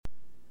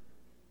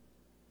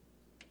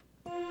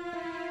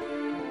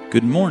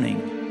Good morning,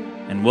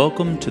 and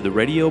welcome to the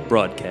radio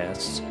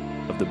broadcasts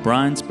of the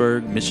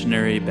Bryansburg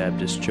Missionary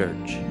Baptist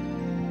Church.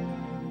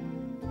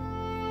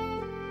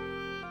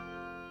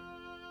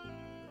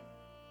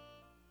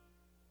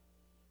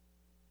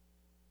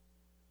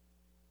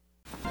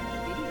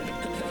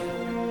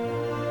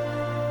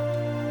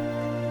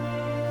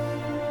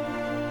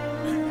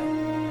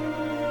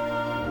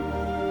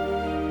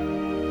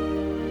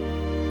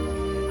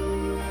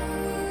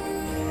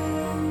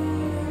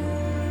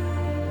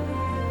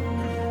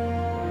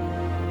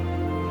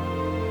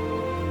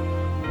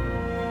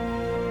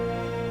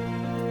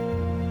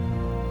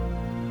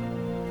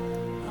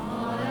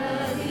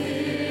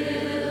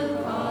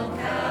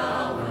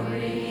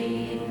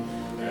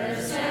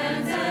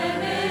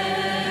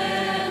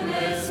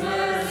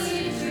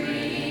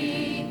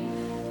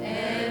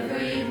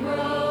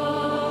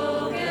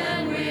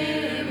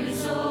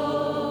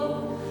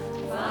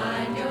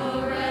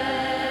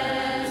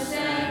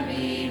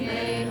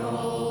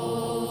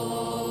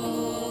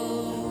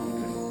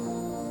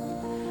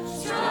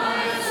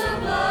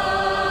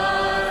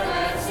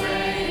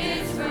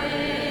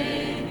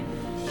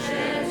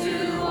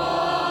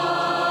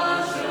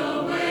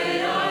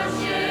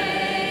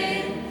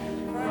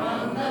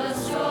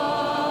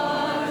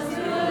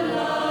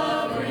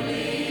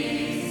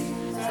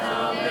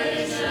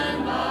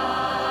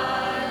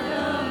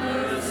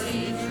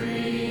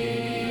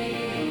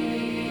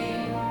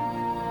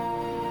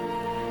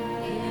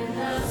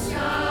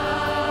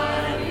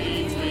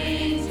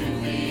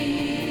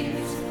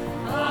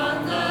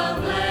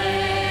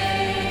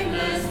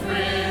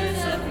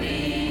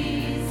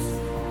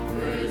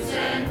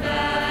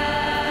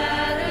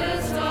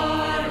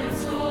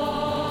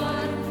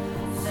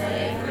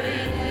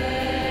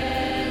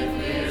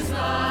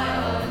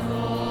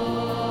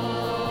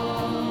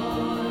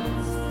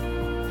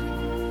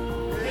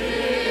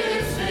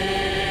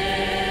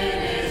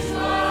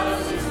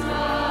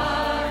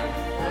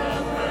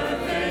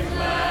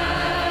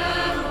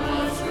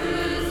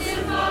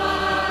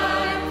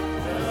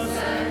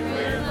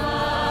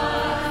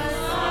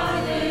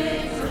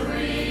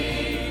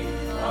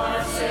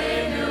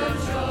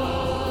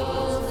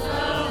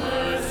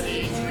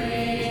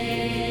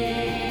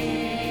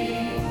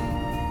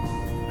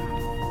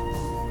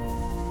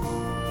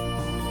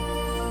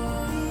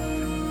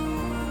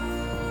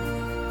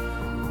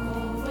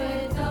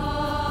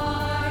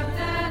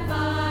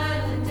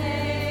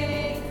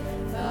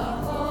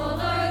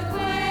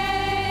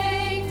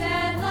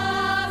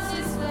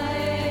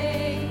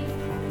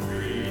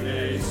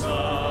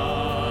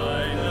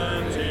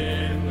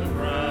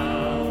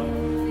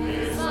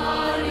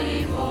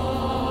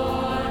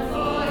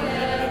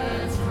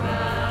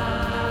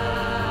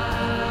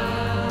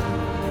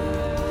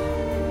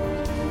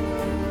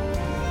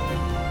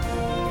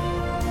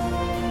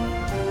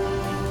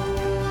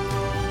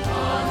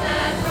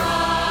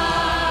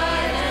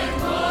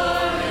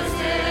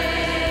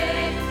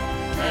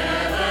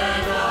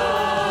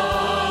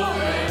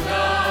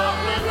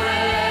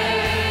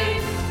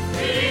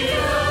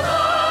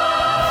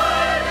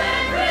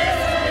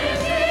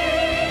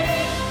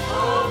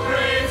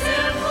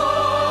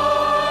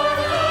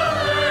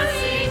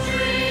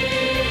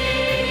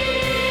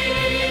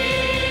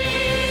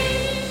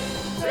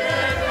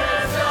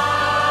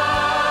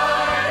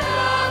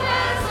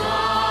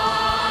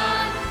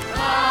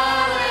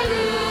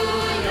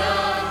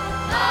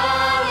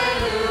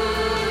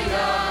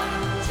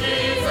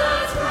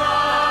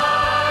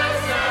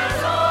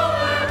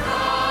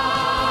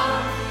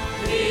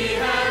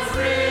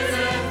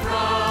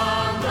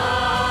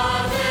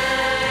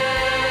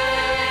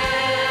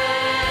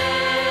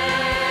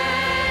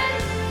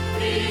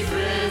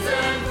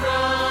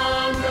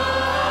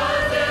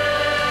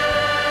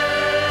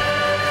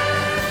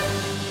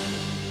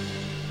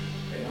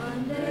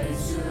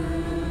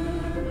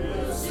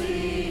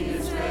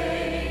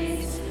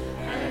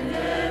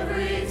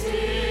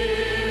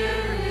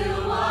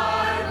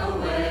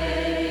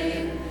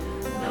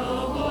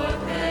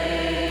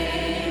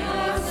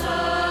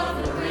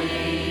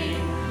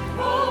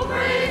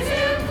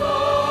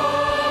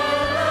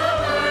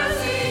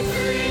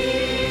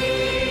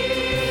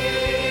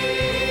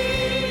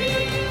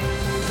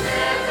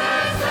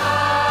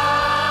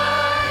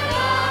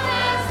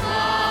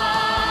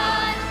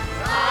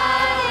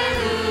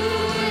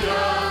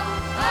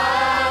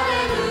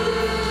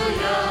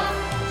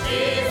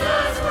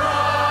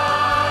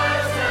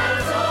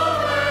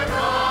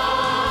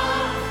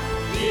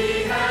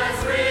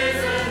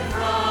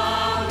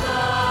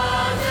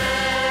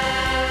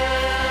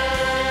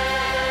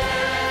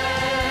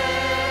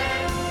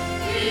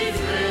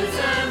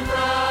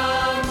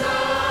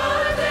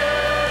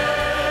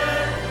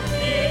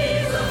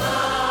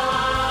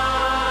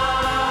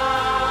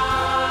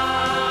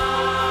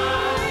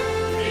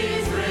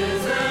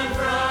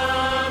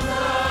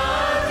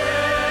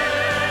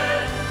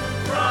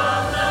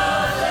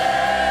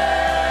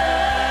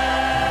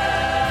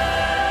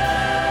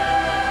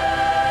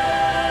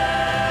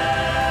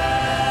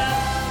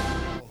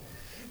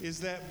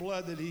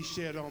 he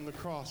shed on the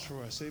cross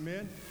for us.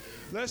 Amen.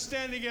 Let's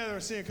stand together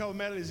and sing a couple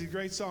medleys. These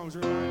great songs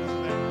remind us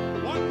of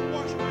that. What can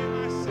wash away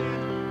my sin?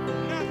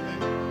 Nothing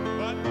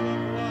but the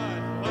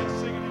blood. Let's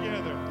sing it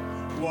together.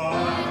 What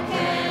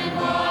can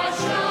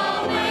wash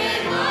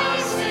away my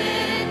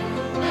sin?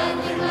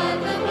 Nothing but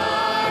the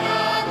blood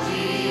of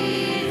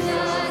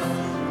Jesus.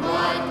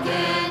 What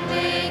can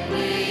make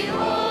me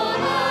whole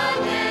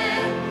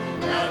again?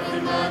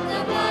 Nothing but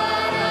the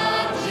blood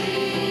of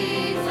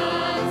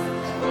Jesus.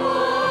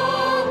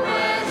 Oh,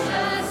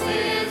 precious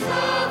is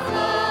the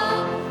flow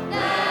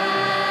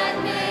that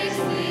makes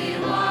me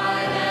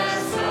white as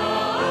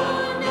snow.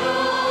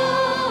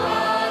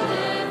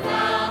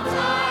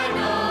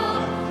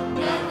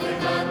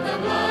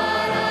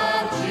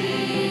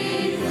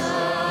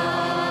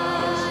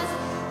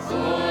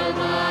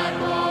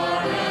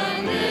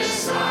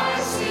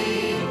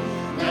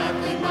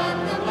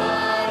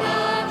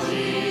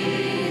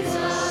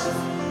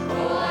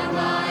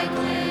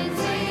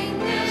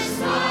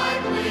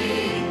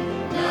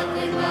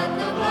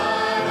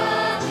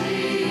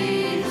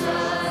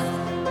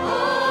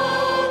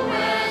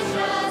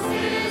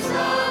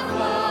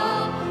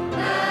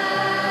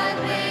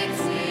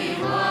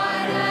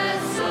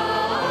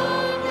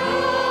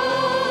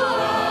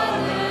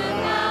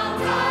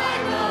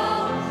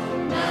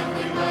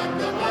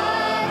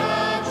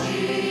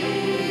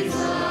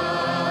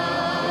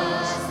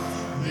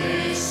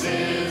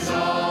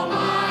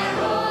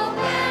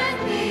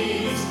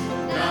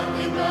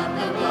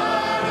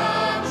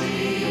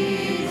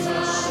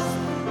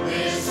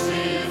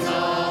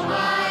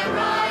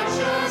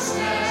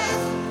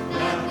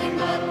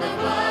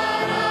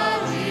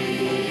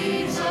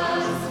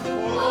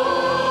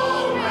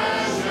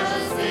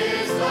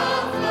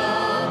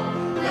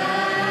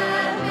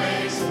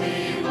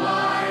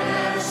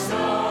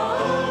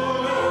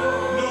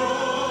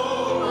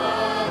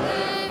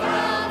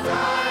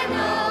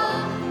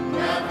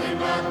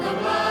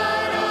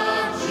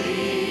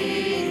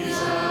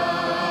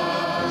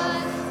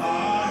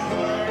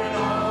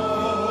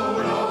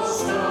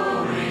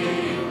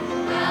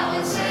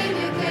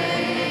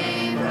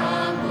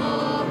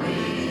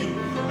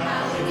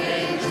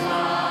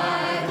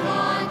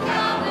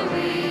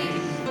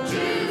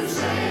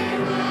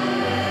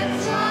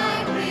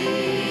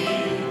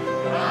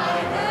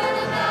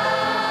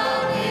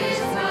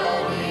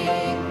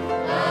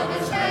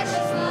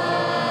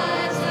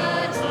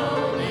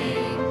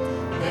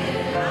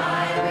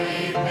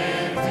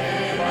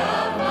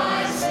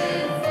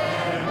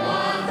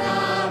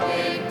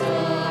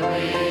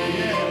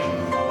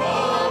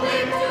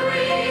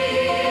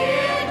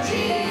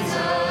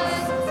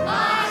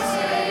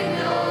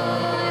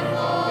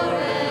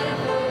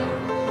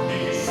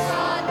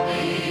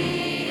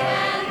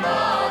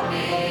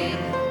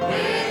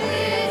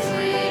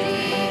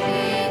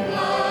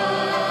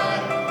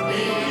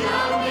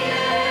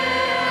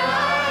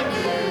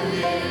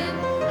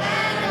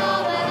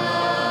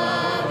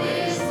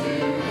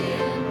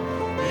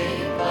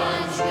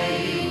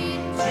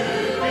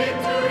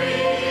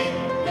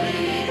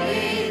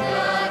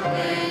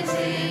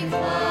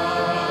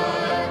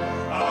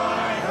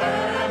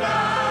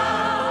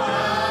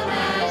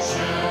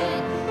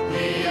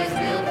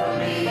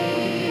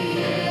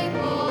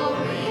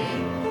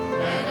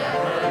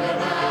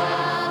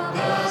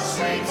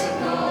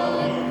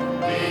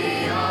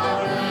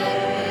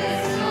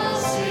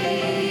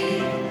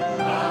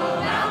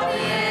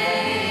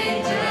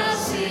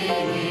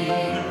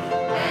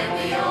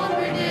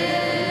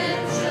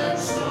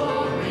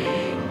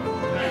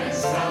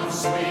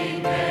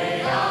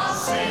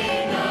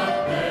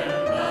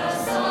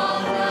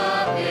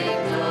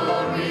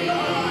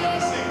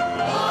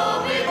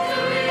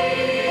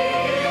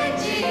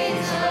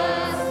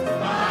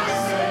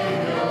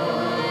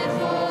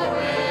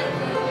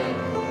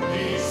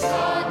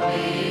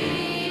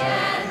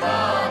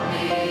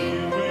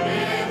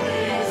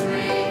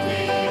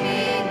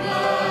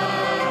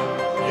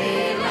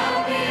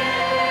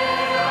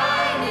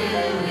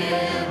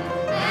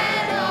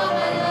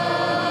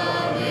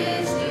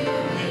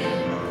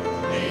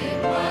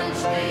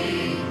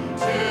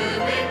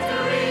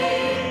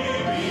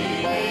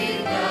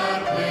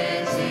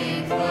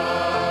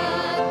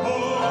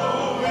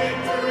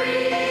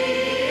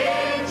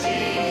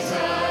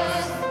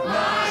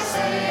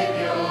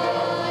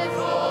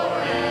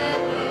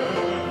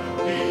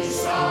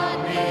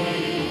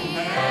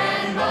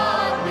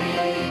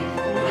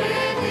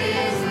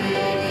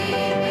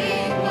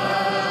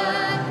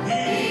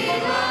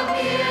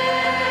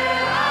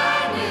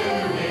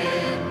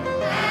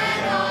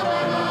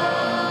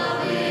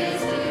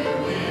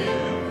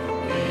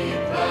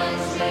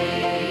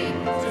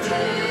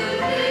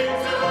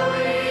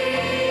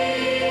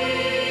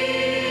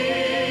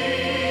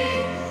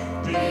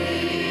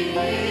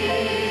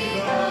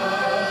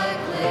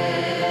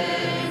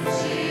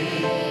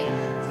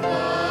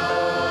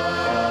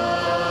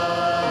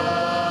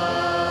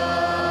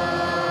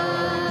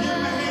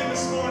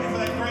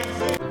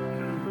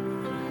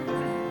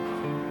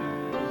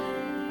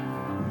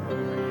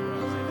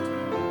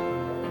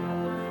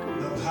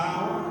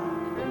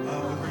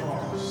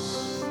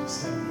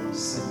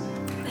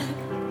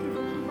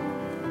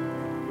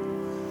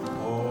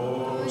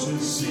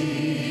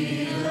 To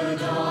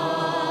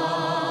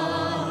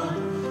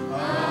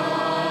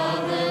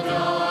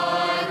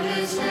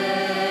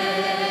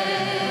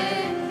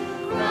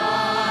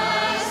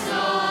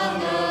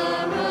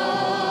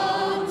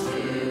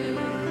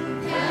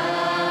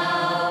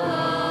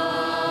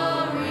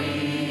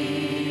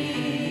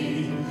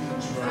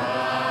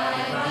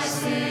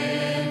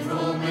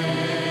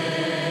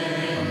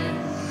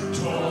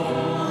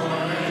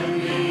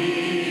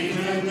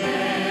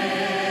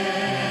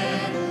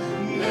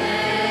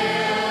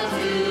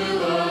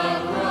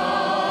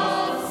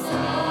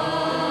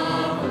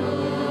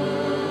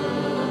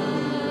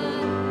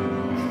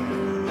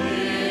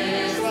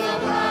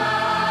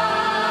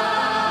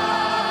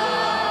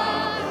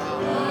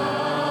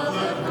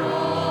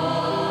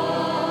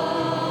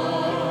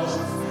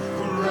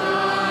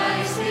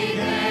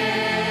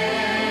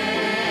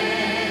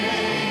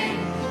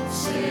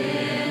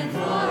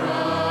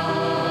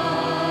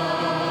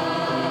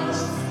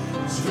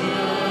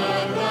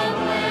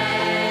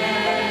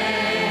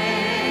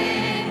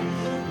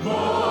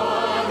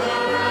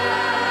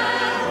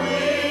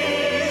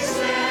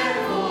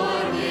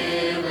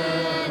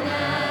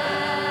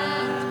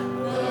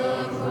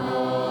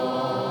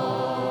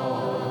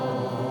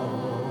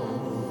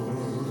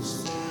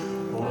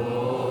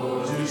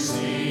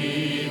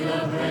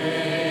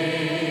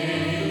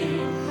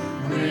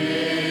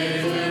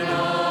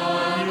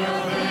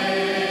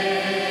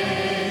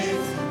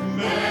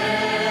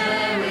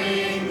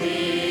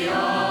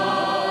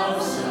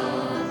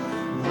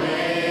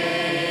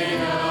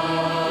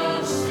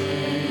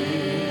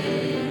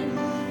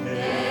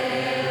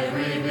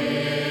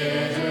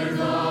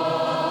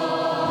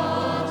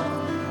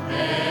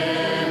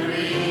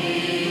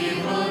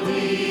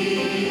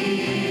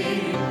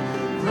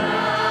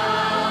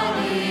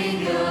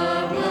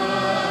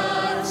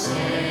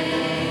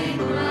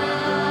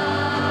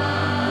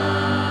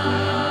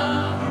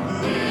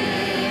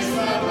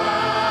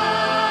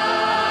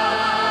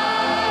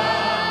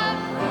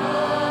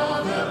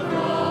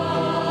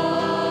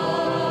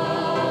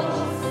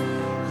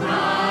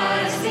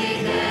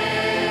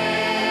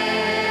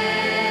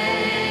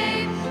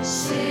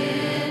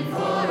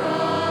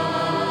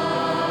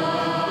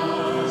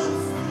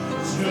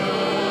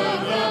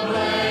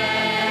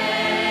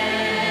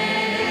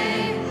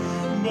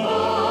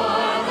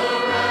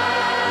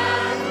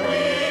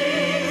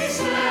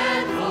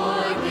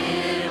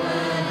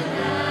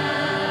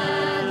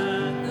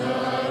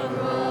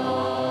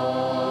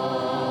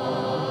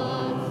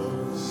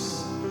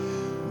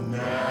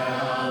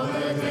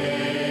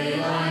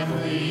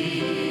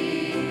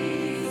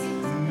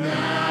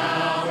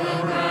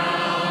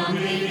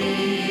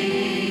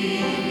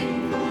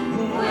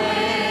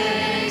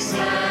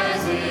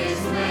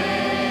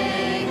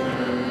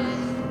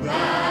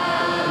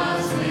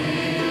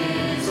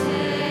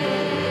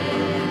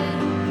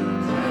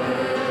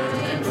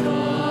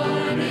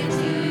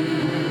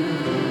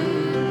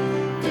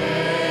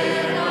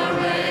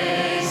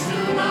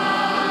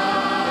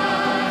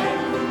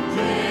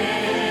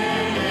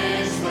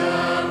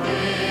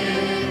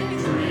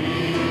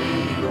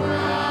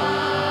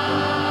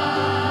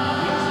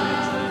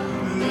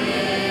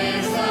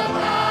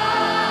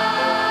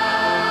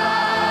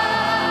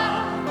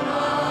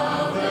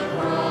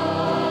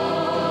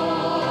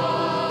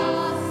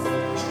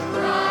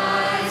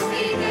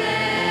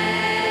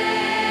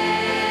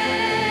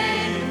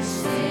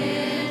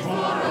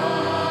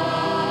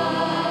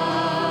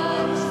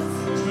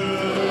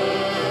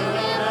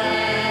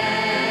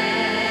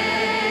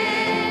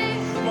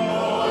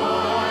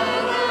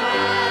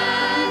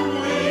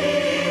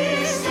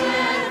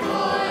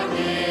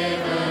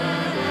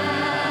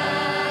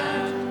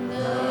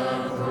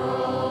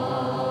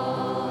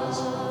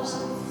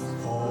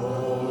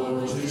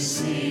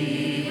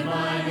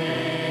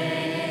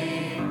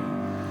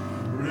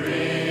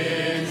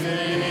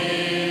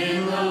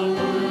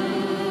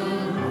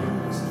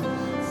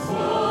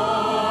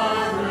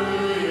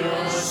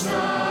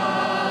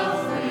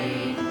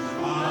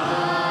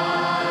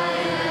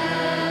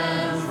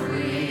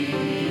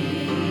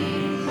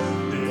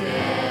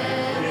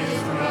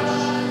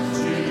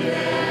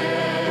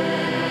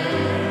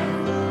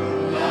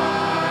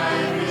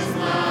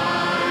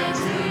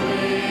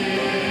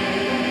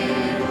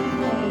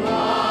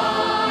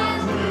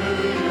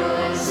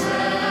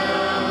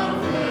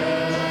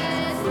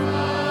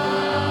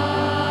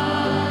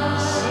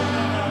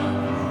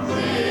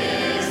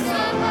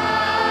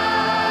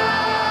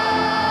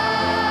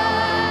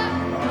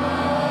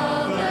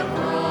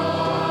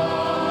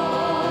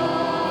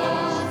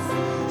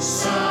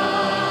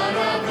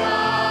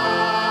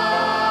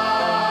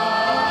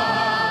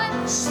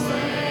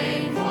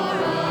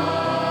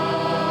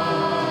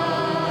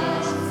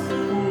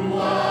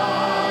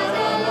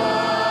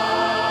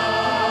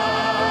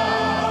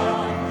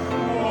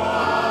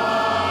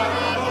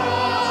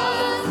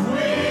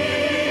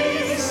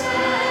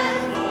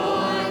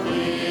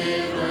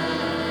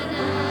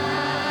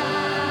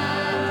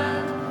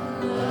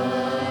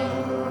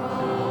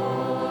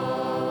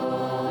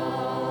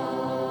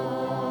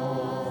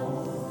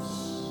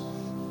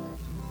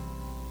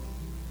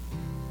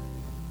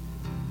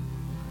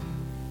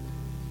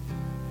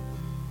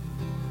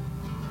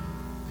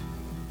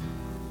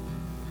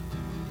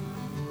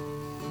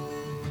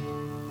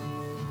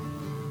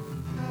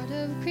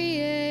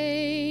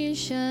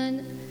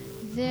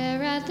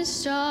there at the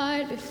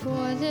start,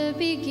 before the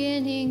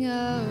beginning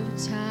of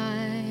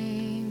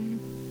time.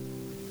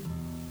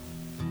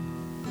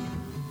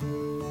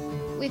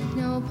 With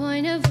no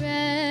point of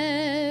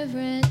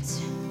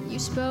reverence, you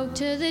spoke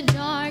to the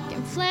dark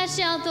and fleshed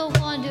out the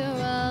wonder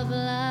of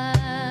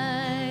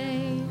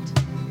light.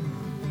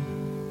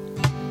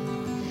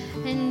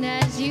 And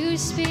as you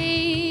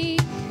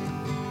speak,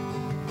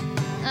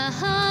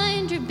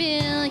 100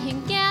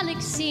 billion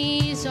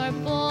galaxies are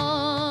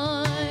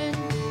born.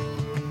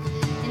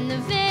 In the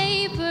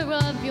vapor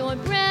of your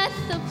breath,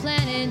 the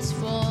planets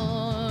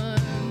form.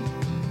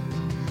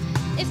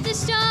 If the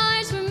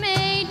stars were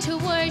made to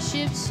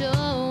worship, so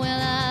will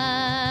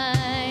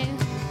I.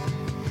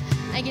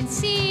 I can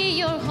see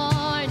your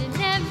heart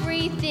in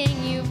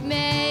everything you've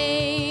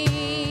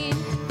made.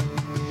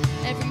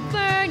 Every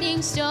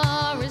burning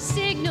star, a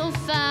signal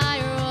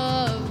fire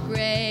of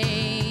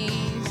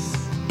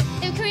grace.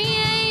 If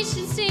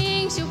creation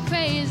sings your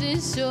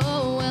praises, so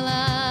will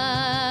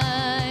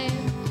I.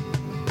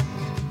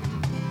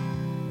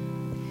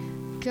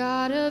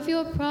 God of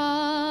your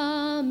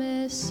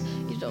promise,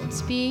 you don't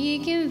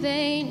speak in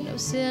vain, no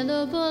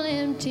syllable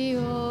empty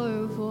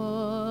or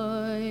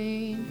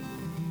void.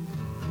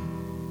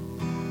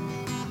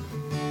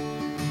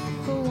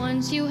 For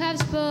once you have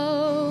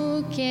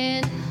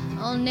spoken,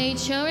 all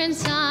nature and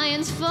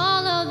science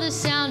follow the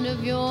sound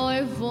of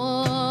your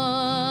voice.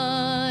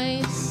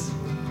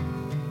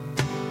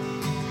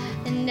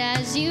 And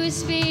as you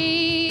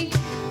speak,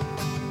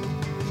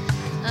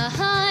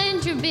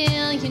 100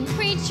 billion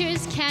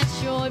creatures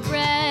catch your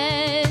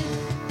breath,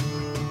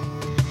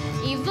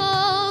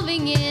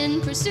 evolving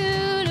in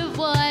pursuit of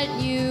what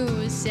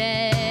you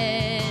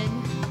said.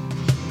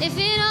 If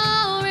it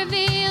all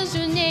reveals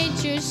your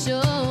nature, so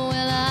will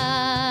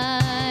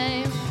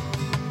I.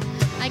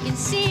 I can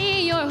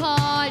see your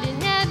heart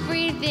in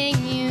everything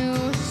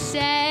you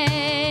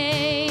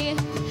say.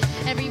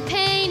 Every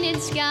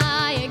painted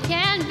sky, a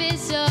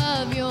canvas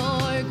of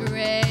your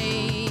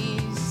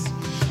grace.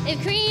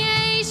 If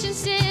creation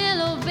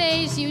still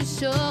obeys you,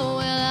 so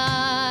will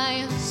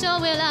I, so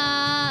will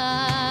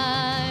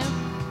I.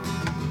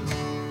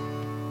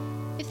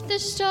 If the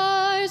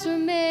stars were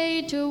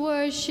made to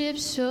worship,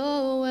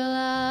 so will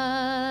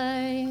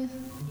I.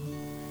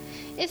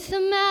 If the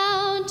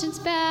mountains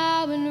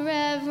bow in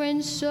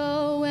reverence,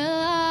 so will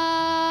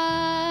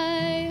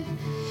I.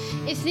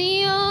 If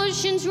the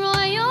oceans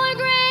roar your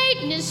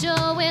greatness,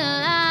 so will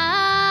I.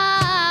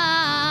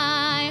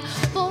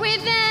 For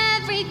if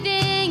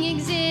everything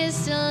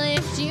exists to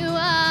lift you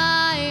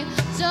high,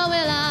 so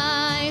will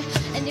I.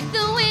 And if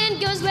the wind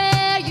goes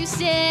where you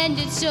send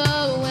it, so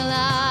will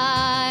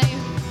I.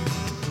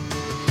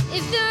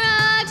 If the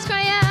rocks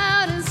cry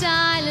out in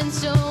silence,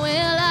 so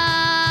will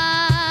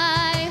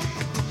I.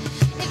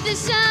 If the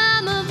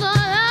sum of all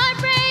our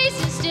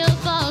praises still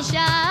falls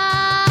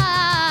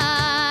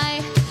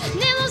shy,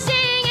 then we'll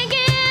sing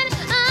again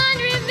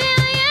 100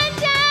 billion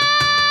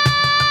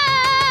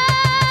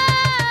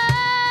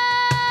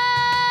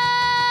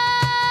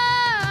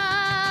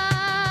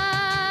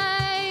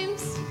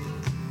times.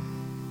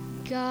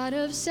 God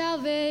of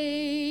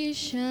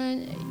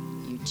salvation,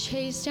 you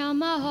chased down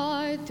my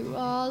heart through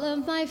all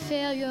of my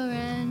failure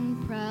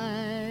and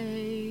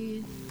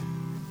pride.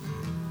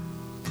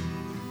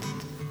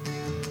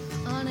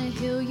 On a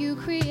hill you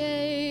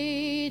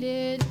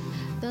created,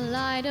 the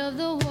light of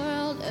the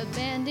world,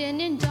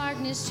 abandoned in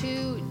darkness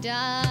to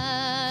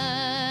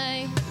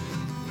die.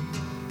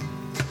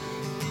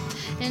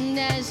 And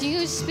as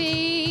you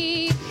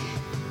speak,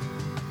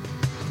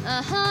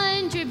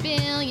 100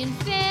 billion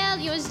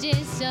failures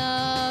disappear.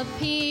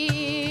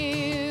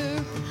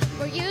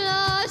 Where you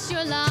lost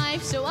your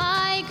life so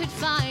I could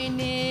find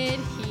it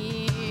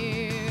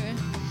here.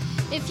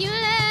 If you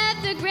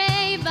left the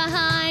grave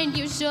behind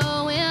you, so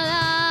will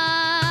I.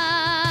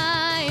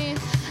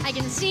 I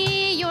can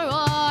see your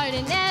heart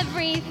in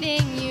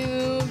everything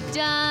you've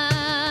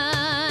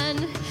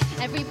done.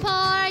 Every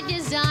part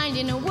designed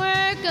in a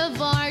work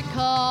of art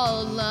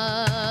called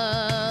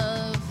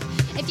love.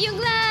 If you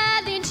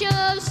gladly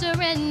chose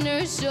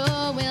surrender, so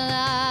will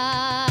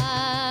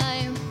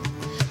I.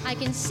 I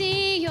can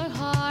see your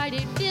heart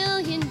a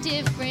billion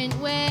different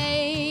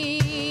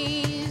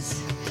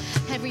ways.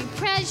 Every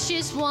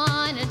precious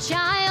one, a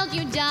child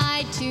you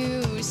died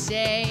to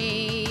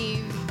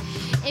save.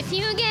 If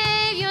you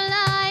gave your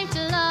life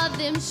to love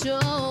them, so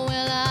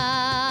will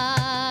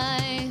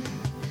I.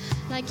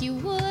 Like you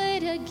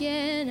would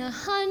again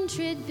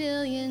 100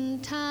 billion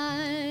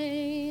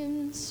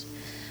times.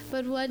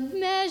 But what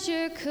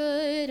measure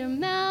could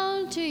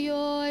amount to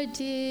your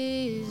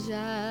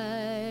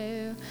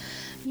desire?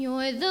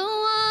 You're the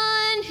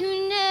one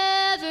who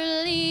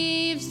never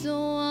leaves the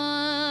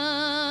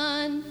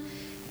one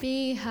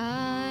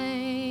behind.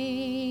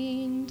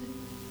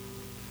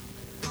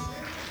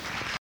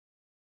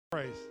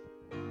 Praise.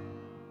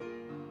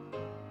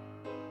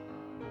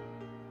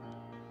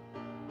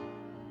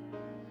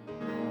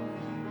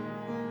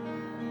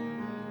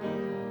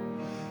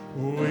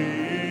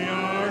 We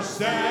are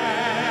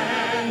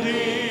standing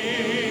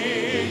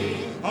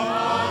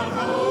on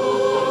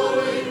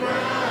holy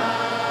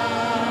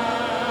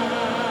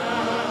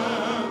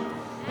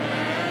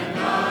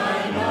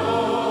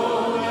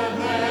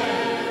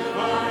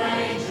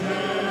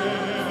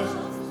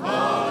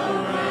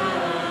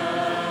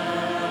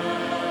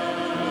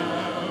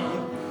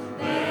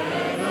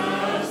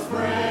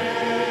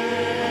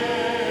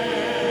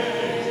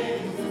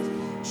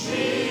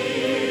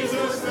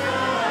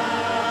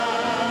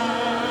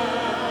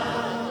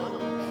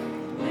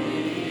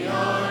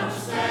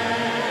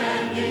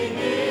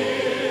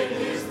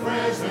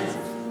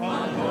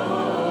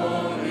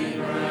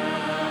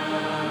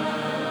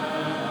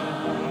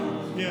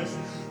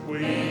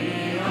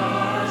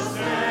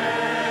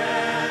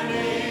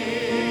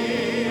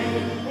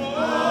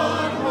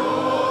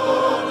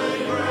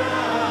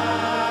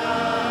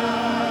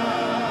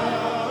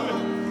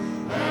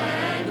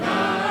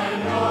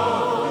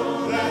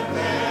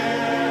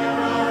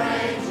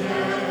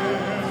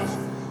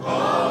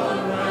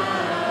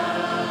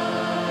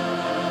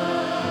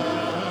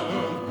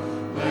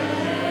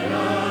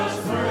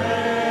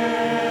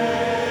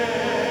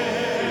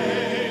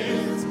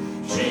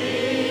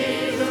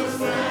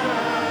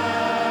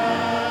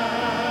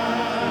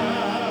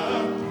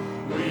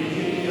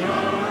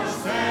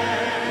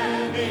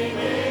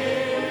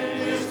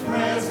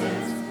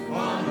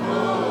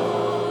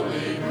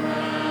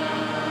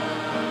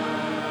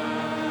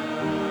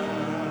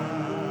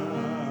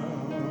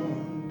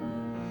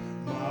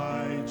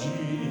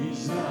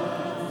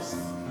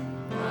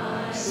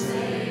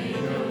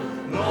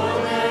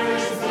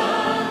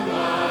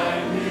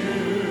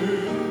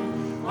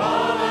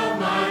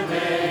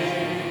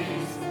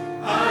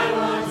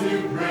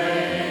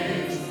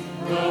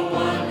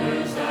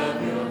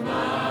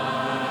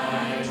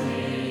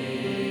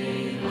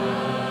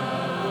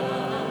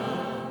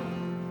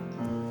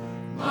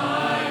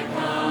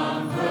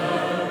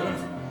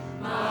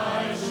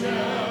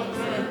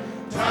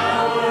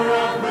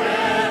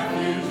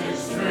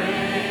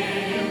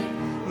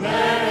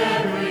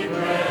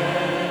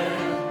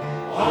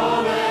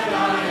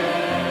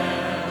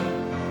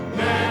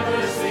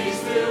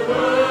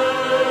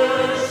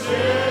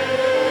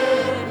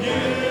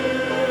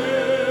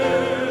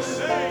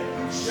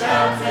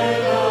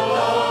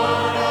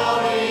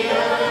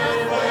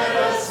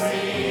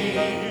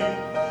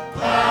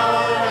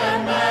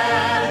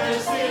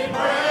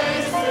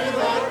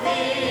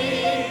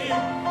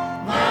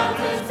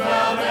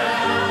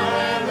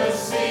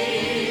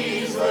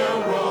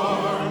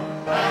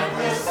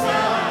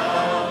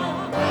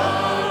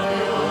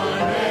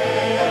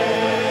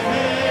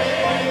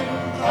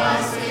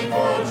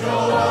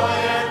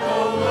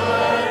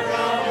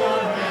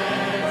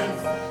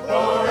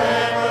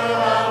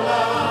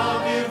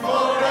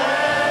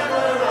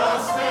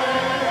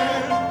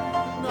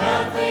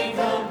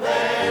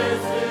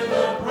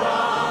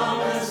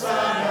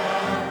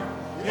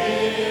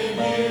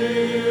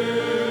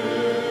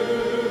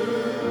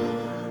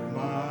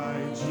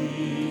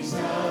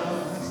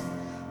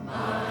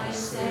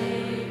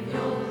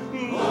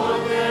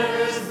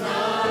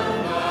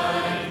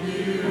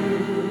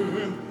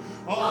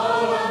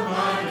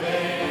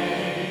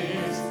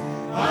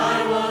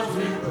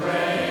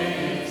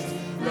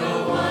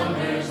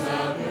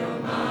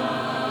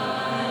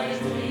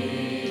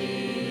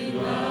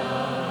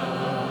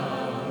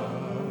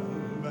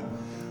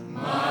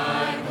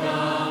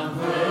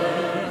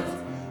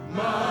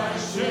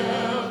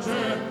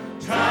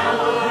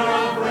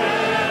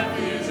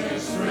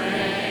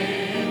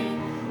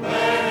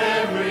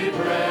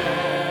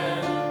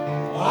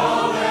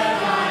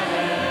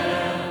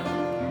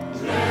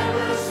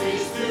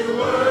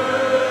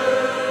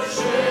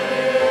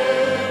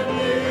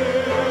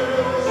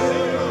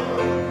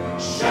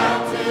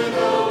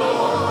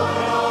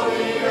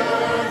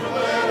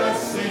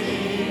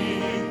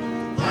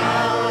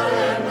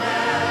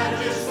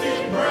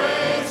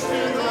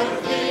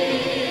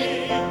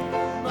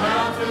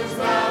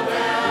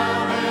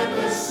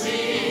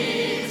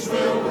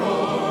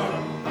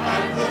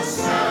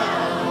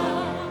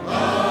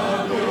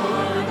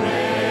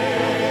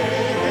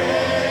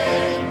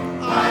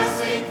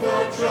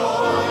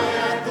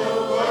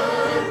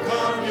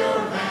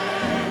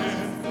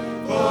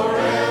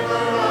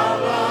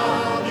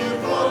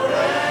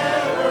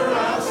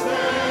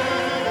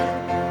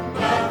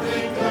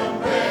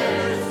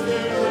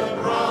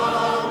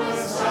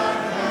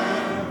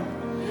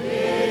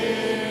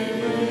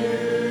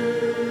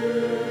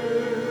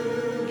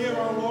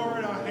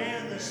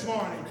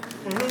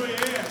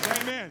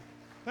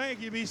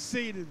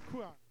seated.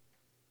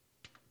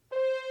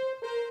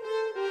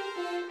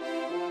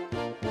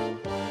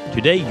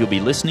 Today you'll be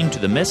listening to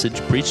the message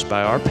preached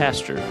by our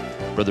pastor,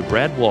 Brother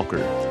Brad Walker,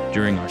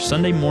 during our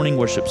Sunday morning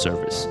worship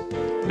service.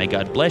 May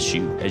God bless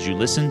you as you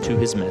listen to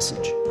his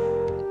message.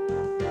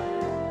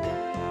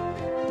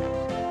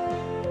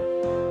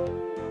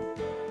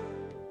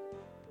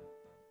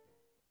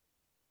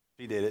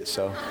 He did it,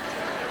 so.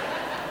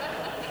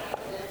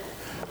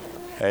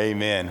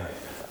 Amen.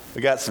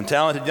 We got some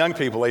talented young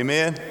people,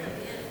 amen?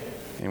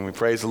 And we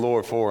praise the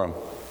Lord for them.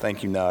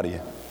 Thank you,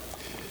 Nadia.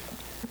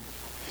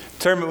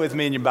 Turn with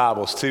me in your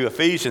Bibles to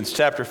Ephesians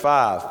chapter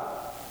 5.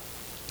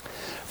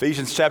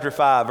 Ephesians chapter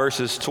 5,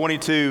 verses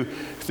 22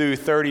 through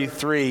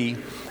 33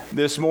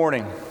 this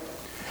morning.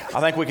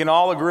 I think we can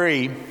all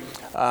agree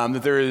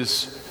that there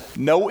is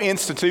no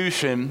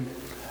institution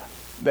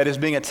that is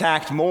being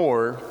attacked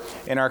more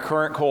in our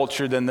current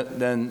culture than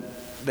the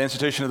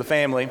institution of the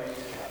family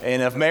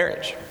and of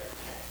marriage.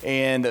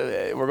 And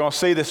we're going to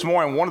see this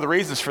morning, one of the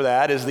reasons for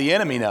that is the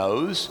enemy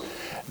knows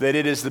that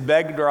it is the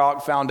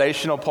bedrock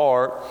foundational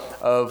part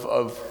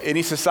of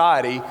any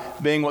society,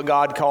 being what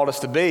God called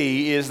us to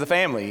be, is the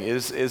family,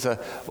 is a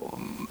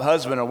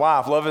husband and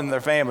wife loving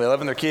their family,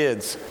 loving their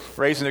kids,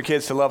 raising their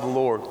kids to love the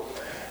Lord.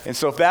 And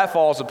so if that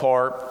falls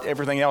apart,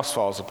 everything else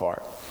falls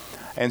apart.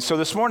 And so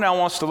this morning I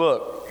want us to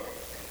look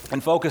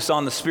and focus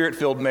on the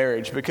Spirit-filled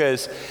marriage,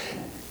 because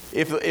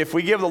if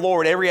we give the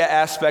Lord every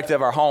aspect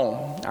of our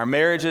home, our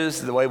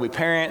marriages, the way we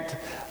parent,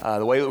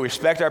 the way that we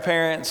respect our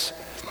parents,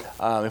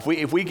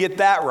 if we get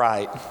that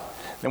right,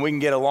 then we can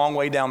get a long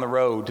way down the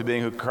road to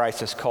being who Christ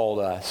has called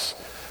us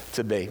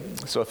to be.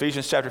 So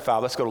Ephesians chapter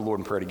 5, let's go to the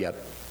Lord in prayer together.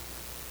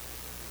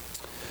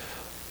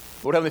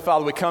 Lord Heavenly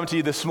Father, we come to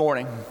you this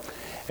morning,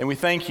 and we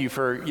thank you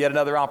for yet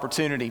another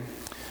opportunity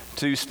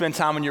to spend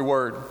time in your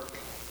word.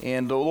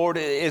 And Lord,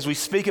 as we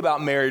speak about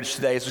marriage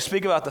today, as we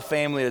speak about the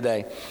family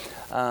today,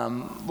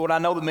 Lord, I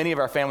know that many of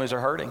our families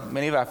are hurting.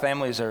 Many of our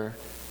families are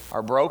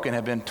broken,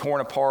 have been torn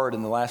apart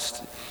in the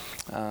last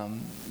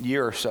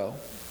year or so.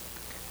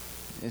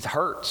 It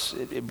hurts.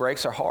 It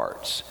breaks our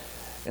hearts.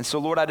 And so,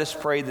 Lord, I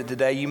just pray that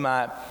today you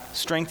might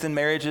strengthen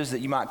marriages, that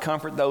you might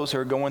comfort those who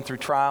are going through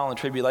trial and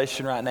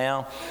tribulation right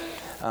now,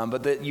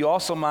 but that you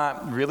also might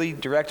really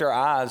direct our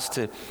eyes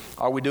to,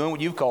 are we doing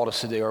what you've called us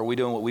to do, or are we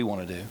doing what we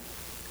want to do?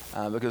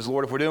 Because,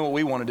 Lord, if we're doing what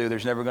we want to do,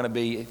 there's never going to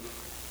be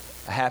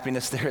a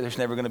happiness there. There's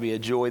never going to be a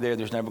joy there.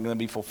 There's never going to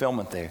be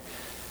fulfillment there.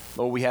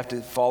 Lord, we have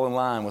to fall in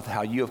line with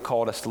how you have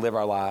called us to live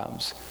our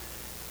lives.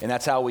 And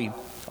that's how we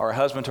are a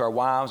husband to our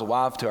wives, a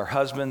wife to our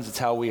husbands. It's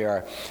how we are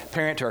a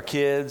parent to our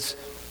kids,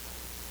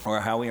 or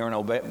how we are an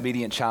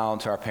obedient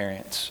child to our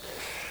parents.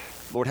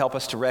 Lord, help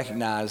us to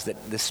recognize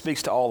that this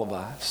speaks to all of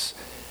us.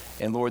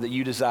 And Lord, that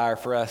you desire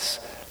for us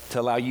to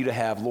allow you to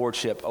have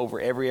lordship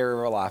over every area of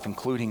our life,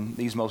 including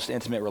these most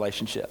intimate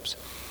relationships.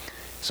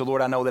 So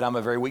Lord, I know that I'm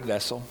a very weak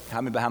vessel.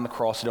 Hide me behind the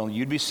cross that only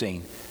you'd be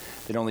seen,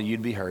 that only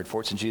you'd be heard.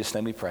 For it's in Jesus'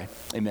 name we pray.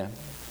 Amen.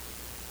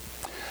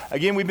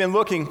 Again, we've been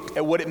looking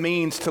at what it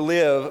means to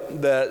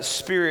live the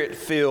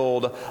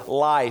Spirit-filled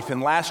life.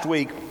 And last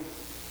week,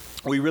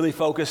 we really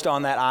focused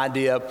on that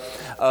idea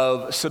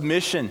of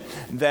submission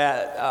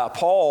that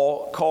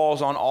Paul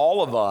calls on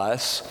all of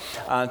us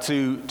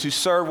to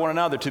serve one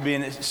another, to be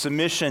in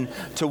submission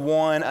to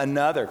one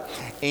another.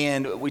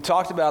 And we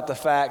talked about the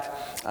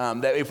fact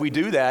that if we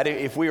do that,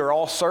 if we are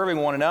all serving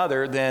one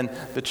another, then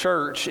the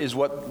church is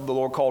what the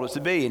Lord called us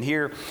to be. And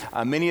here,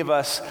 many of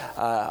us,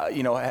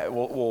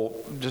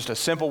 will just a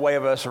simple way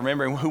of us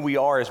remembering who we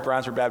are as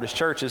Brownsburg Baptist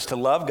Church is to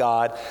love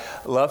God,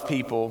 love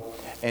people,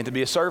 and to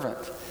be a servant.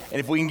 And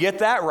if we can get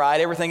that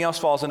right, everything else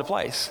falls into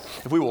place.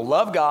 If we will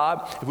love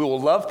God, if we will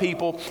love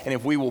people, and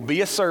if we will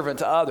be a servant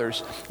to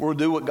others, we'll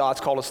do what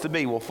God's called us to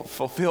be. We'll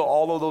fulfill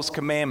all of those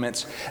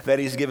commandments that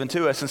He's given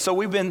to us. And so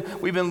we've been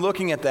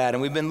looking at that,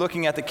 and we've been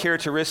looking at the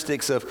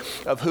characteristics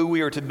of who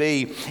we are to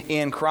be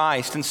in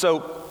Christ. And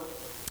so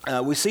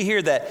we see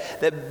here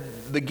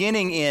that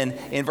beginning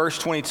in verse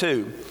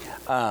 22,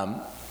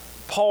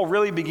 Paul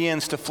really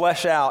begins to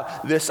flesh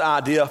out this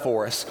idea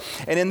for us.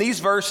 And in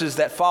these verses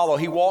that follow,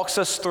 he walks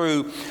us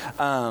through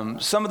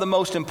some of the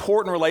most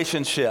important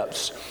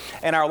relationships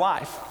in our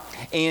life.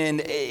 And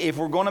if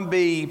we're going to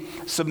be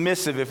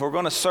submissive, if we're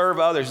going to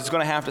serve others, it's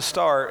going to have to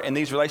start in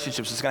these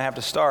relationships. It's going to have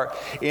to start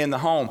in the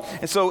home.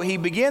 And so he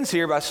begins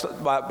here by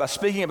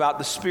speaking about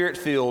the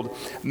Spirit-filled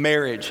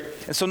marriage.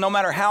 And so no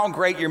matter how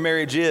great your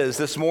marriage is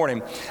this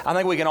morning, I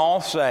think we can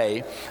all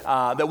say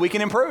that we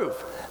can improve.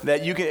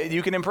 That you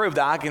can improve,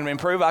 that I can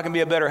improve, I can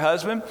be a better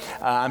husband.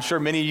 I'm sure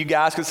many of you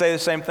guys could say the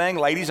same thing.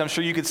 Ladies, I'm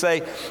sure you could say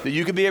that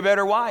you could be a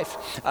better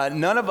wife.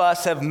 None of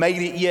us have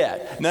made it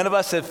yet. None of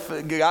us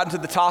have gotten to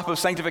the top of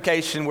sanctification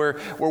where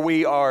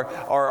we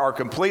are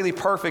completely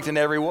perfect in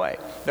every way.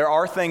 There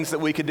are things that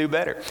we could do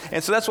better.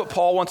 And so that's what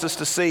Paul wants us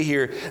to see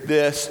here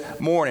this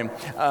morning.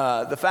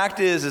 The fact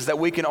is that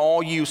we can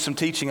all use some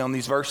teaching on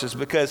these verses,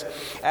 because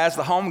as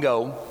the home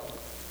go,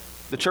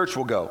 the church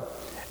will go.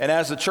 And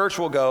as the church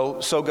will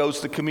go, so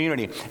goes the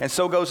community. And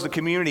so goes the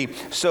community,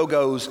 so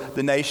goes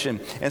the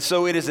nation. And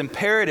so it is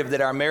imperative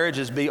that our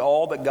marriages be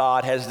all that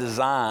God has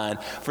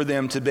designed for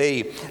them to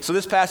be. So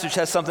this passage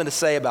has something to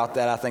say about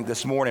that, I think,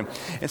 this morning.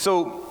 And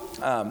so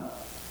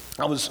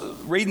I was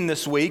reading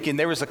this week, and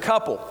there was a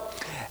couple.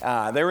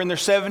 They were in their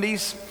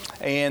 70s,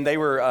 and they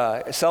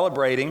were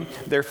celebrating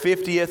their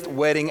 50th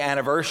wedding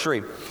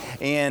anniversary.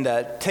 And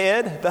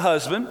Ted, the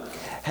husband,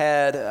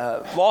 had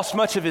lost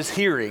much of his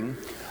hearing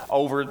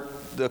over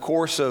the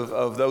course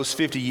of those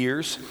 50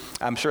 years.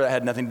 I'm sure that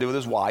had nothing to do with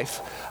his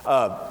wife.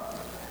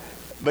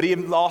 But he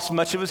had lost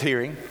much of his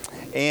hearing,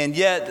 and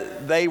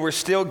yet they were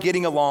still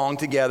getting along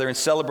together and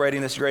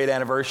celebrating this great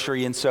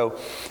anniversary. And so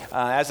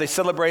as they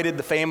celebrated,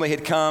 the family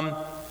had come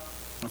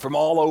from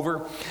all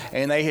over,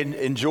 and they had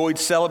enjoyed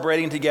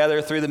celebrating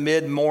together through the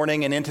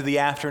mid-morning and into the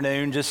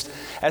afternoon, just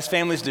as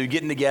families do,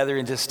 getting together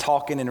and just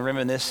talking and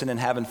reminiscing and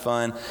having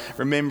fun,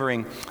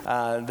 remembering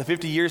the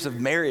 50 years of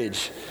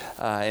marriage.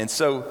 And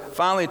so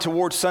finally,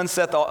 towards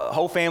sunset, the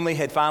whole family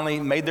had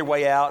finally made their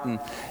way out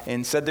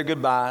and said their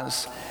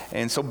goodbyes.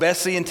 And so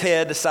Bessie and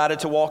Ted decided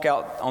to walk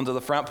out onto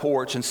the front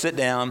porch and sit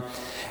down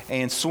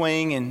and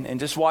swing and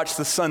just watch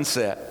the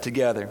sunset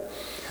together.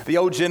 The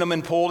old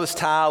gentleman pulled his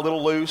tie a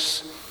little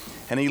loose,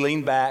 and he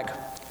leaned back,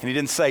 and he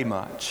didn't say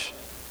much.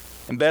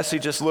 And Bessie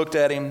just looked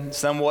at him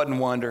somewhat in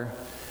wonder,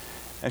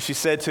 and she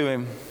said to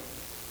him,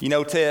 "You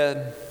know,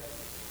 Ted,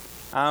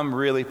 I'm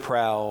really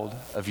proud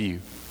of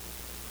you."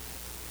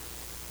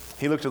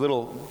 He looked a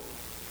little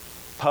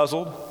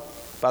puzzled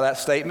by that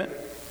statement,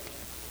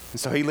 and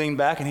so he leaned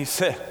back and he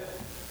said,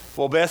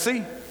 "Well,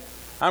 Bessie,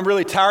 I'm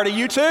really tired of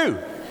you too."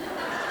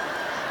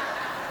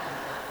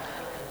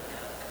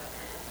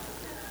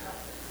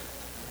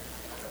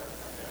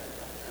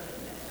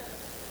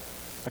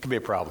 That could be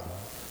a problem.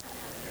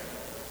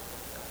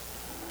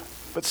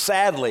 But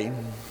sadly,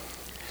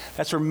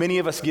 that's where many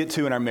of us get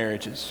to in our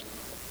marriages.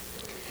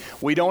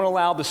 We don't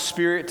allow the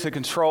Spirit to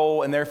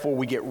control, and therefore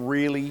we get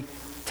really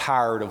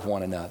tired of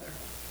one another.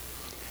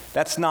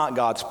 That's not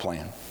God's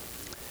plan.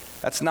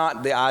 That's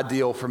not the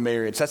ideal for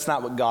marriage. That's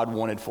not what God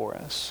wanted for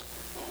us.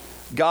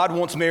 God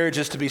wants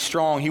marriages to be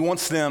strong. He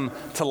wants them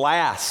to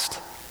last.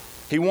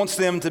 He wants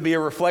them to be a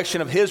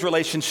reflection of His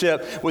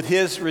relationship with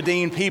His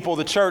redeemed people,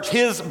 the church,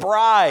 His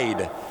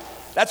bride.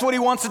 That's what He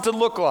wants it to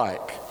look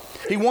like.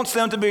 He wants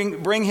them to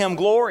bring Him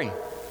glory.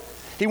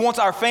 He wants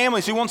our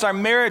families, He wants our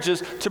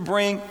marriages to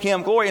bring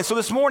Him glory. And so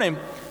this morning,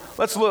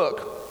 let's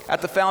look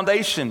at the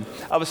foundation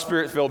of a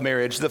Spirit-filled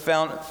marriage, the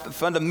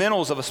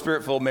fundamentals of a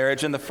Spirit-filled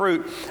marriage, and the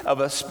fruit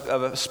of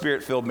a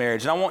Spirit-filled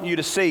marriage. And I want you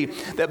to see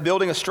that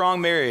building a strong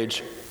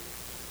marriage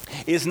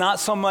is not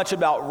so much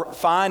about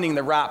finding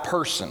the right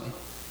person,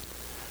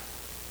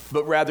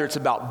 but rather it's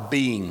about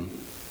being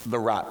the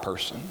right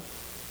person.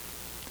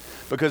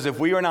 Because if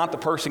we are not the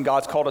person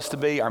God's called us to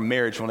be, our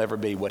marriage will never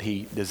be what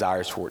He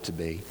desires for it to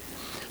be.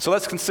 So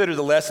let's consider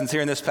the lessons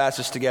here in this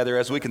passage together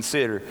as we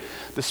consider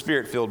the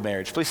Spirit-filled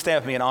marriage. Please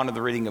stand with me and honor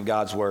the reading of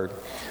God's Word.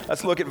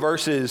 Let's look at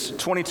verses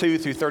 22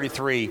 through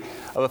 33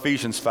 of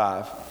Ephesians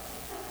 5.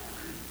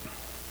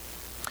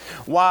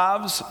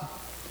 Wives,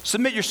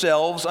 submit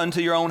yourselves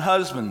unto your own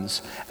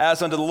husbands,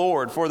 as unto the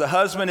Lord. For the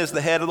husband is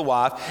the head of the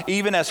wife,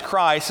 even as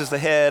Christ is the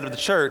head of the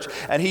church,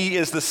 and He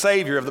is the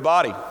Savior of the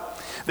body.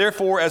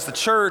 Therefore, as the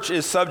church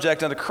is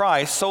subject unto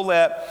Christ, so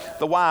let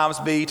the wives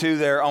be to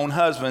their own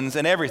husbands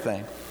in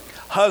everything.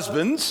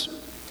 Husbands,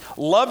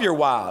 love your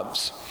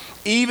wives,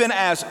 even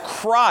as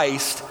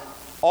Christ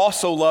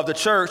also loved the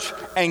church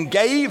and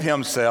gave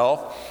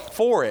Himself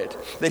for it,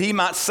 that He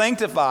might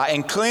sanctify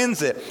and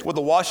cleanse it with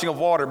the washing of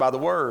water by the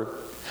word,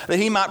 that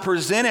He might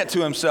present it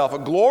to Himself a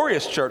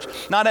glorious church,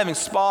 not having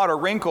spot or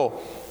wrinkle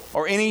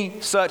or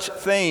any such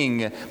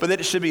thing, but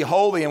that it should be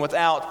holy and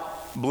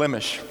without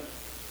blemish.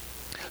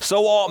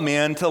 So ought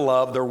men to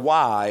love their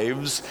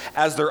wives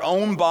as their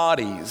own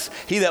bodies.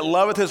 He that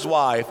loveth his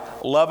wife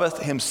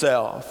loveth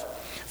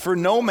himself. For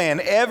no man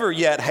ever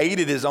yet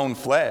hated his own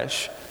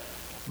flesh,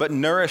 but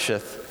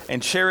nourisheth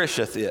and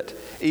cherisheth it,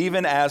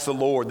 even as the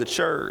Lord the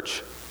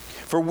church.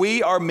 For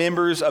we are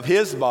members of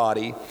His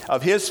body,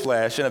 of His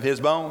flesh, and of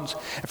His bones.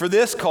 And for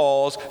this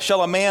cause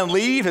shall a man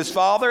leave his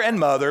father and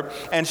mother,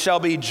 and shall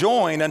be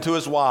joined unto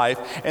his wife,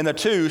 and the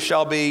two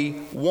shall be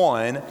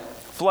one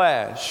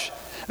flesh.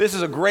 This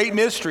is a great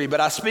mystery, but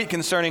I speak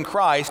concerning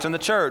Christ and the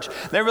church.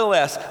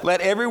 Nevertheless,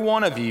 let every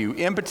one of you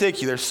in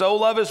particular so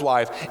love his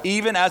wife,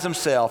 even as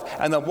himself,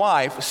 and the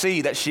wife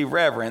see that she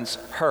reverence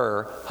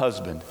her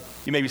husband.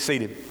 You may be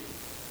seated.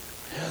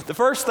 The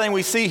first thing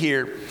we see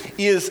here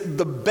is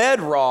the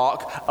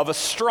bedrock of a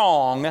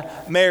strong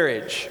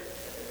marriage.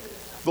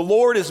 The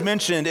Lord is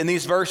mentioned in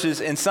these verses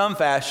in some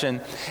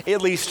fashion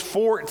at least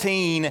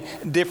 14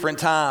 different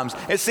times.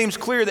 It seems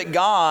clear that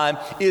God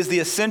is the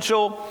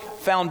essential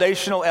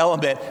foundational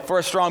element for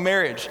a strong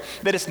marriage.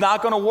 That it's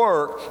not going to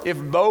work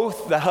if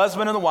both the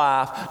husband and the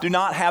wife do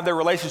not have their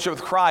relationship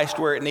with Christ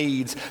where it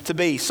needs to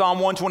be. Psalm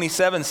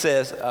 127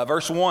 says,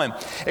 verse 1,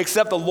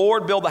 "Except the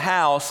Lord build the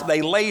house,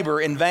 they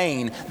labor in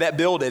vain that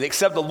build it.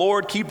 Except the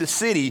Lord keep the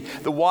city,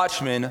 the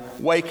watchman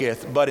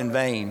waketh but in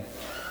vain."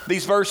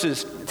 These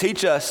verses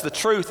teach us the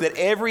truth that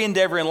every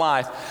endeavor in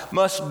life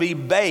must be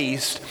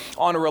based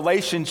on a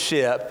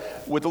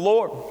relationship with the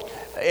Lord.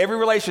 Every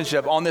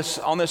relationship on this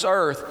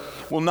earth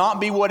will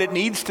not be what it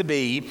needs to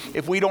be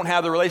if we don't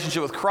have the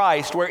relationship with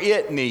Christ where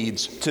it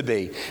needs to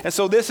be. And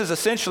so this is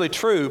essentially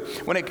true,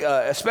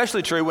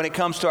 especially true when it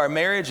comes to our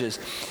marriages.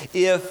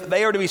 If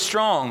they are to be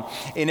strong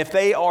and if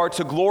they are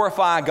to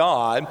glorify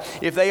God,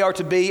 if they are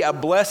to be a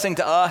blessing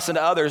to us and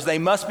to others, they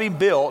must be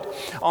built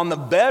on the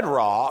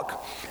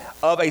bedrock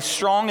of a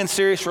strong and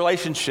serious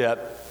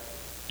relationship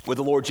with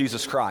the Lord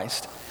Jesus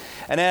Christ.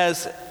 And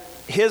as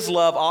His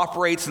love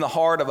operates in the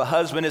heart of a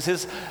husband, as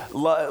His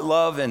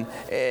love and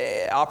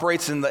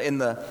operates in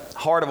the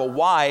heart of a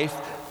wife,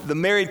 the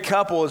married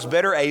couple is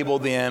better able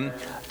then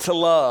to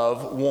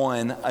love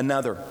one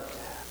another.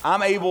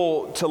 I'm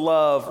able to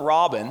love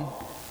Robin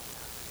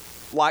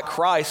like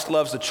Christ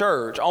loves the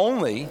church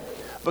only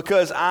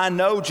because I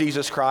know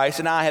Jesus Christ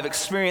and I have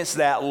experienced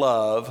that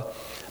love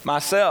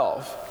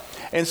myself.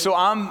 And so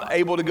I'm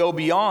able to go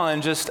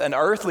beyond just an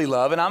earthly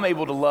love, and I'm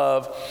able to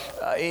love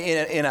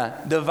in a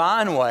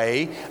divine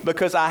way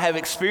because I have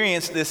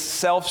experienced this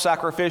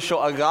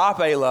self-sacrificial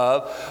agape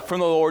love from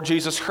the Lord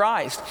Jesus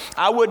Christ.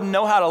 I wouldn't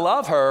know how to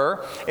love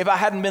her if I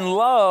hadn't been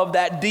loved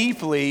that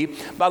deeply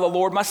by the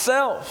Lord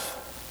myself.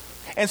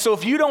 And so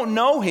if you don't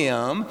know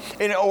Him,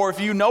 or if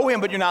you know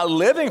Him but you're not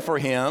living for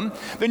Him,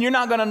 then you're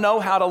not going to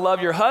know how to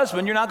love your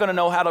husband. You're not going to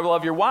know how to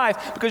love your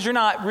wife because you're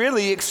not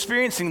really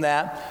experiencing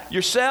that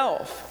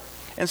yourself.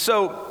 And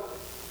so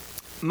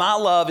my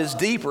love is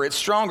deeper, it's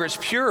stronger, it's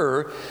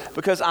purer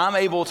because I'm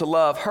able to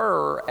love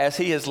her as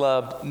He has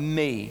loved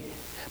me.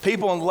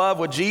 People in love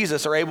with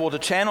Jesus are able to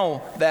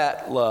channel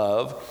that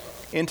love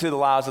into the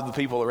lives of the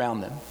people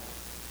around them.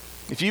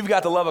 If you've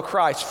got the love of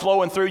Christ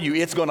flowing through you,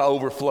 it's going to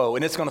overflow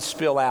and it's going to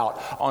spill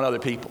out on other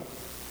people.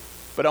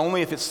 But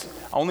only if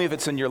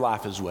it's in your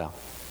life as well.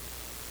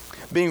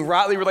 Being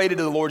rightly related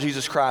to the Lord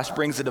Jesus Christ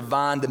brings a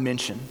divine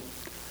dimension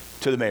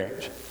to the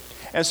marriage.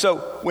 And so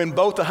when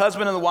both the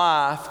husband and the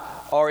wife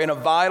are in a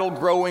vital,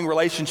 growing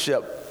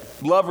relationship,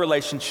 love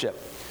relationship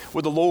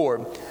with the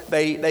Lord,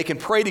 they can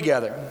pray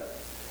together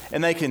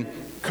and they can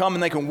come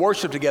and they can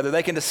worship together.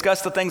 They can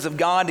discuss the things of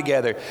God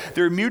together.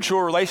 Their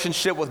mutual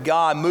relationship with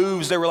God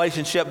moves their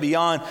relationship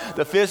beyond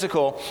the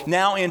physical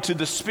now into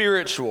the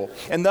spiritual.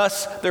 And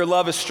thus their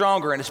love is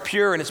stronger and it's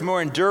pure and it's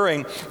more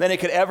enduring than it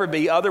could ever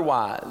be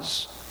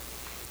otherwise.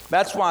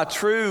 That's why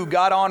true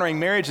God-honoring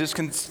marriages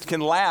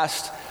can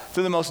last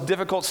through the most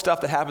difficult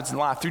stuff that happens in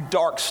life, through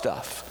dark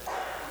stuff,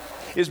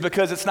 is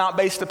because it's not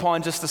based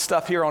upon just the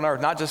stuff here on earth,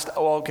 not just,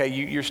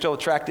 you're still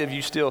attractive,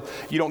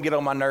 you don't get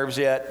on my nerves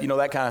yet,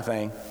 that kind of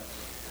thing.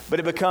 But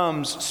it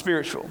becomes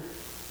spiritual.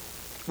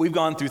 We've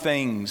gone through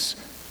things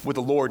with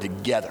the Lord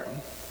together.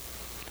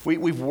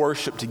 We've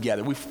worshiped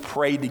together, we've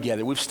prayed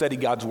together, we've studied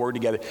God's Word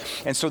together,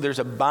 and so there's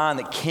a bond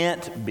that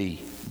can't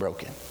be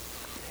broken.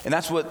 And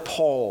that's what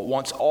Paul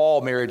wants all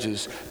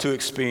marriages to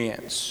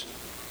experience.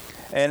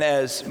 And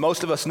as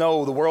most of us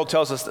know, the world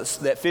tells us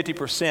that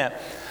 50%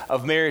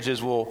 of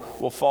marriages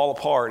will fall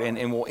apart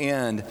and will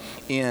end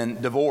in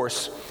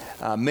divorce.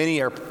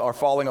 Many are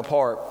falling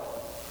apart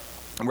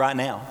right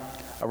now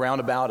around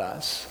about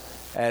us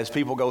as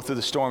people go through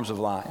the storms of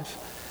life.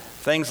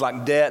 Things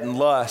like debt and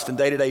lust and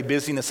day-to-day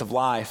busyness of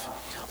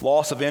life,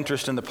 loss of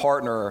interest in the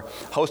partner, or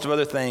a host of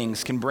other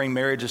things can bring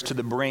marriages to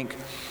the brink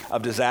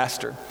of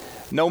disaster.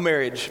 No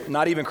marriage,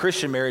 not even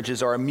Christian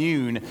marriages, are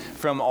immune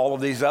from all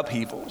of these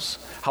upheavals.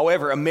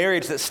 However, a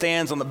marriage that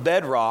stands on the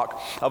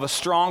bedrock of a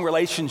strong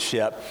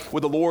relationship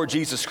with the Lord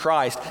Jesus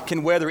Christ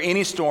can weather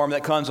any storm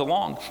that comes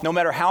along, no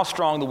matter how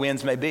strong the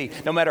winds may be,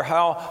 no matter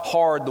how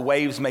hard the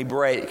waves may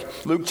break.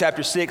 Luke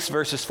chapter 6,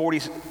 verses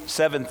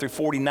 47 through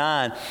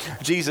 49,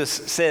 Jesus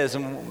says,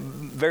 and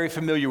I'm very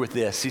familiar with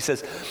this, He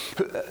says,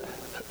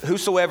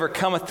 "Whosoever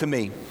cometh to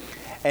me,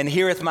 and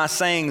heareth my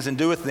sayings and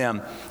doeth them,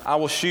 I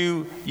will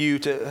shew you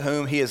to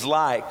whom he is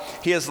like.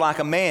 He is like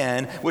a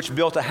man which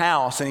built a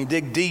house, and he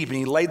digged deep, and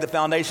he laid the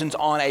foundations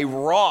on a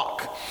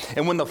rock.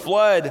 And when the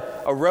flood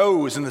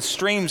arose, and the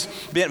streams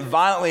bent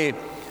violently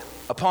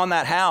upon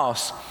that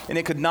house, and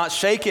it could not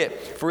shake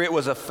it, for it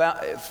was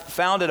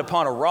founded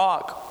upon a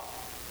rock.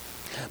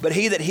 But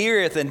he that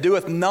heareth and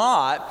doeth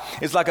not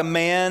is like a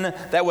man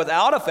that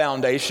without a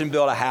foundation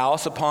built a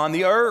house upon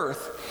the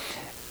earth,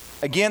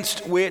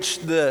 against which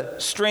the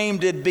stream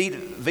did beat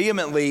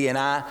vehemently, and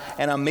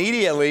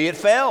immediately it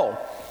fell,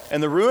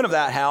 and the ruin of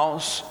that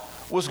house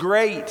was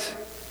great."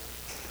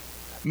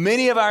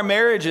 Many of our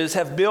marriages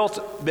have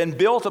been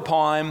built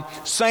upon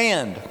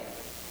sand,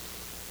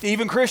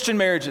 even Christian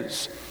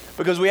marriages,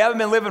 because we haven't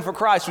been living for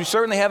Christ. We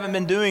certainly haven't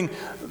been doing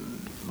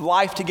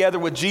life together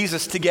with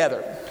Jesus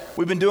together.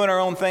 We've been doing our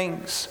own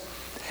things.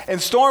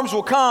 And storms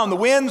will come, the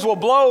winds will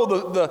blow,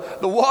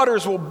 the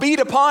waters will beat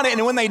upon it.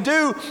 And when they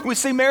do, we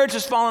see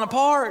marriages falling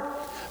apart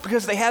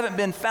because they haven't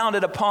been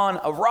founded upon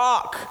a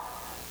rock.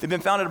 They've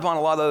been founded upon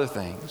a lot of other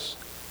things.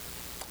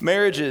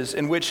 Marriages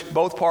in which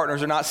both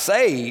partners are not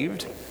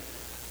saved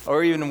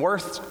are in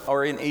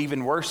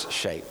even worse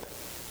shape.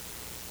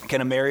 Can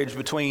a marriage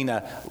between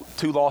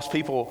two lost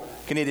people,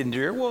 can it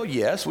endure? Well,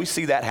 yes, we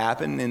see that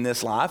happen in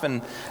this life,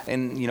 and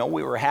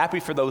we were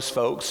happy for those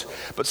folks,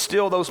 but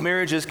still those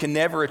marriages can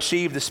never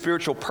achieve the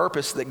spiritual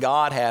purpose that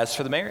God has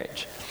for the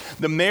marriage.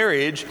 The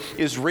marriage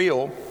is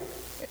real,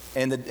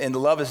 and the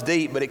love is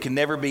deep, but it can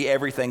never be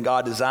everything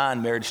God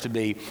designed marriage to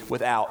be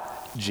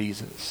without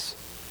Jesus.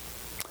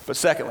 But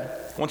secondly,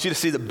 I want you to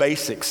see the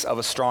basics of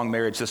a strong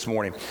marriage this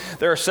morning.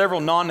 There are several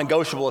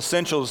non-negotiable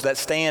essentials that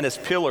stand as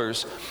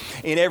pillars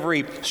in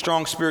every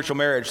strong spiritual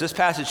marriage. This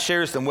passage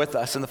shares them with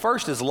us. And the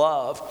first is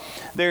love.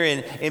 There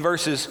in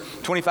verses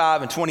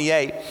 25 and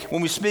 28,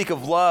 when we speak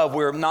of love,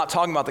 we're not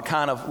talking about the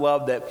kind of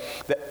love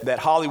that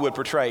Hollywood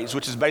portrays,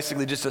 which is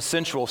basically just a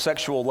sensual,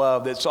 sexual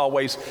love that's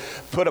always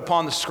put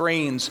upon the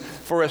screens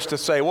for us to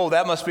say, whoa,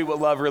 that must be what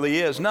love really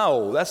is.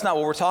 No, that's not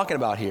what we're talking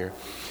about here.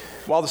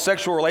 While the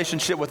sexual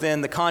relationship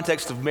within the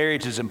context of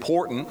marriage is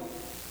important,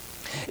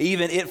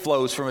 even it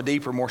flows from a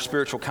deeper, more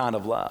spiritual kind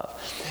of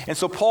love. And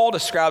so Paul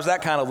describes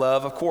that kind of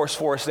love, of course,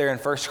 for us there in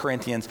 1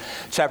 Corinthians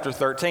chapter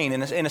 13,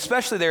 and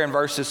especially there in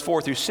verses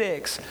 4 through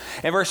 6.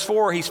 In verse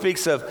 4, he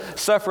speaks of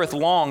suffereth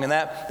long, and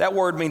that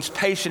word means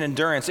patient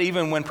endurance,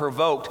 even when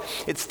provoked.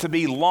 It's to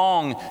be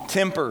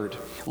long-tempered.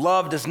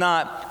 Love does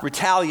not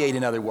retaliate,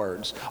 in other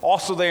words.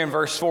 Also there in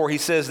verse 4, he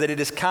says that it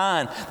is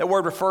kind. That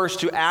word refers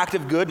to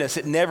active goodness.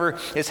 It never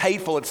is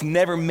hateful. It's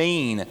never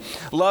mean.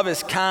 Love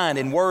is kind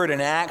in word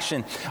and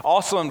action.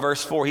 Also in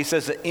verse 4, he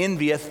says that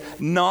envieth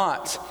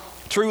not.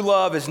 True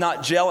love is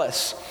not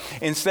jealous.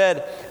 Instead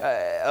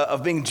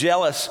of being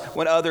jealous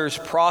when others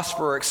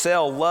prosper or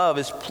excel, love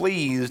is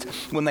pleased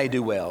when they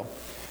do well.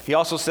 He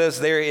also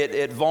says there,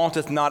 it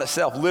vaunteth not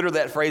itself. Literally,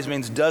 that phrase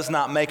means does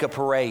not make a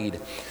parade.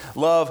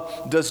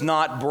 Love does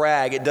not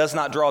brag. It does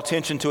not draw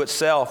attention to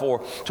itself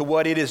or to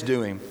what it is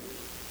doing.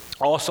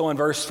 Also in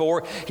verse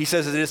 4, he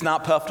says it is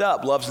not puffed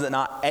up. Love is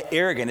not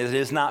arrogant. It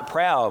is not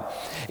proud.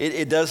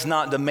 It does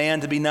not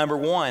demand to be number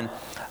one.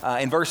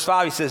 In verse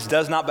 5, he says,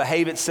 does not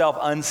behave itself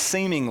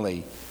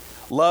unseemingly.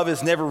 Love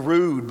is never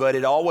rude, but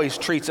it always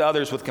treats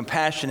others with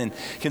compassion and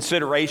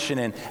consideration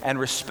and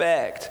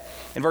respect.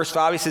 In verse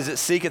 5, he says, it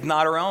seeketh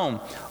not her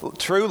own.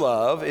 True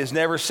love is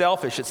never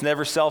selfish. It's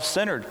never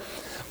self-centered.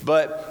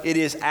 But it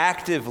is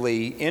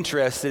actively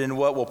interested in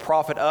what will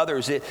profit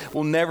others. It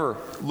will never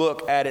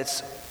look at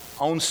its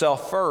own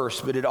self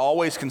first, but it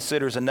always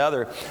considers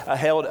another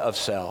ahead of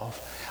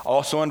self.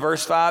 Also in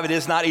verse 5, it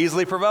is not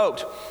easily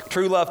provoked.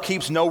 True love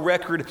keeps no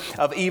record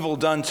of evil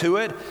done to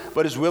it,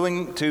 but is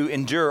willing to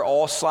endure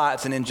all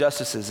slights and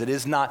injustices. It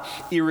is not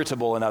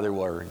irritable, in other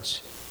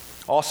words.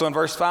 Also in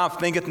verse 5,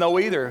 thinketh no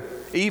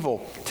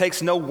evil,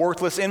 takes no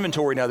worthless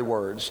inventory, in other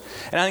words.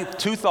 And I think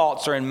two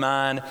thoughts are in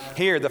mind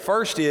here. The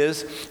first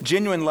is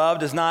genuine love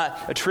does not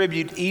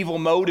attribute evil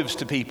motives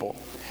to people.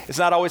 It's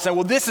not always saying,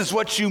 well, this is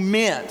what you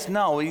meant.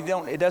 No,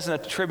 it doesn't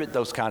attribute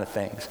those kind of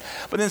things.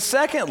 But then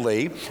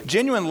secondly,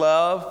 genuine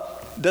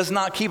love does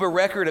not keep a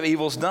record of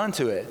evils done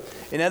to it.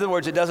 In other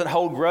words, it doesn't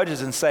hold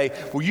grudges and say,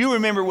 well, you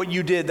remember what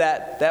you did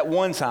that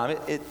one time.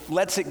 It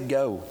lets it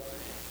go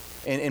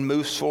and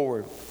moves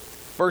forward.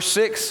 Verse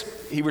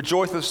 6, he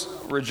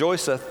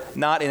rejoiceth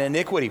not in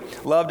iniquity.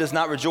 Love does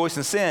not rejoice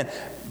in sin,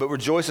 but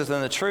rejoiceth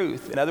in the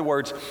truth. In other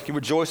words, he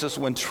rejoices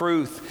when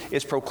truth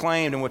is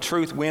proclaimed and when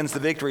truth wins the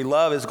victory.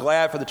 Love is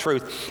glad for the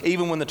truth,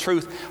 even when the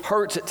truth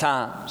hurts at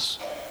times.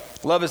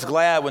 Love is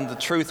glad when the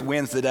truth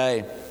wins the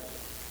day.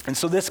 And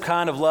so this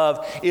kind of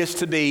love is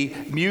to be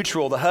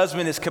mutual. The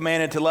husband is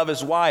commanded to love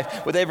his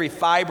wife with every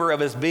fiber of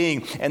his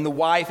being, and the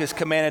wife is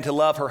commanded to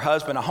love her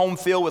husband. A home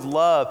filled with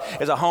love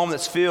is a home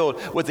that's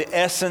filled with the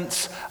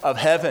essence of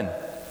heaven.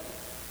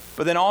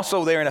 But then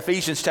also there in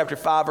Ephesians chapter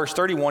 5, verse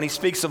 31, he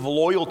speaks of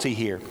loyalty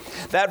here.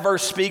 That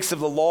verse speaks of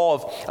the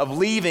law of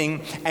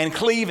leaving and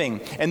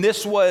cleaving. And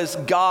this was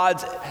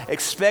God's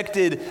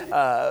expected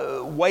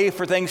way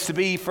for things to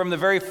be from the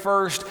very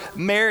first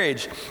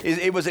marriage.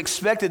 It was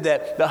expected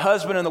that the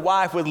husband and the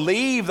wife would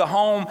leave the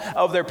home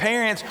of their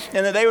parents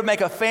and that they would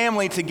make a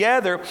family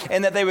together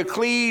and that they would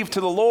cleave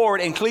to the Lord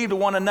and cleave to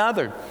one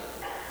another.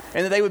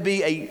 And that they would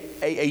be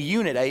a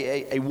unit,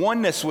 a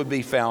oneness would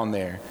be found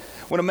there.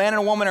 When a man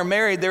and a woman are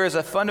married, there is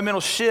a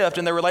fundamental shift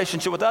in their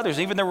relationship with others.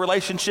 Even their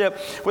relationship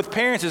with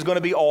parents is going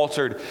to be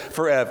altered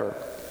forever.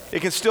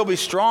 It can still be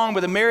strong, but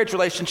the marriage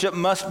relationship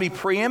must be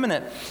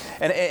preeminent.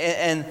 And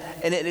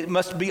it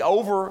must be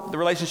over the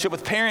relationship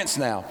with parents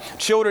now.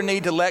 Children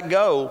need to let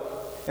go,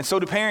 and so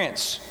do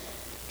parents.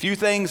 Few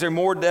things are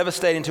more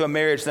devastating to a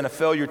marriage than a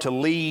failure to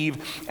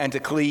leave and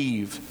to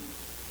cleave.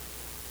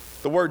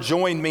 The word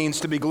joined means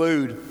to be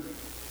glued.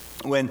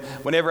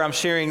 Whenever I'm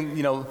sharing,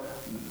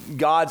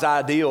 God's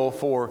ideal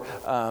for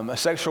a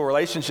sexual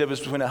relationship is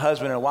between a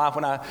husband and a wife.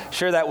 When I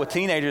share that with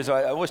teenagers,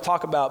 I always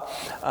talk about,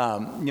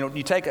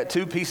 you take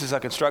two pieces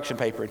of construction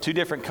paper, two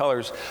different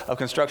colors of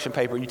construction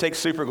paper, and you take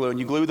super glue and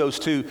you glue those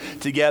two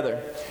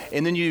together,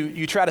 and then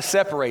you try to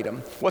separate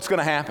them. What's going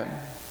to happen?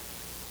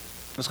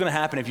 What's going to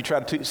happen if you try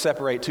to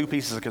separate two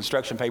pieces of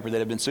construction paper that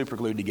have been super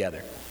glued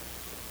together?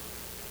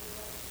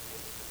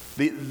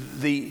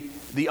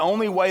 The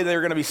only way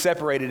they're going to be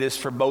separated is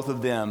for both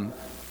of them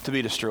to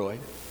be destroyed.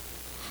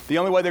 The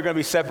only way they're going to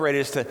be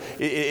separated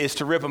is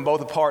to rip them both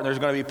apart, and there's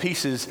going to be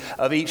pieces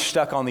of each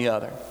stuck on the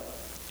other.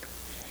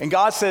 And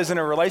God says in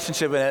a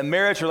relationship, in a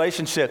marriage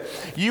relationship,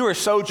 you are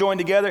so joined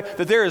together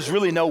that there is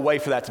really no way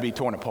for that to be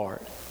torn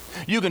apart.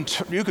 You can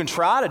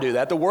try to do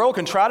that. The world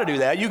can try to do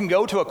that. You can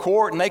go to a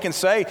court and they can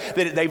say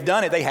that they've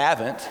done it. They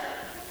haven't.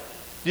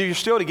 You're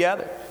still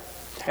together.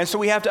 And so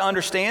we have to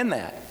understand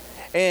that.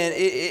 And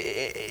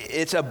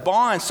it's a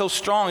bond so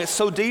strong, it's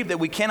so deep that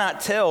we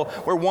cannot tell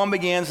where one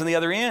begins and the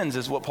other ends,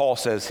 is what Paul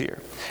says here.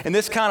 And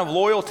this kind of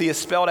loyalty is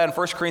spelled out in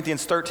 1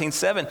 Corinthians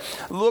 13:7.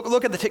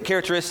 Look at the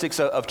characteristics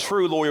of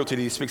true loyalty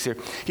that he speaks here.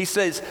 He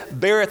says,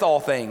 beareth all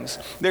things.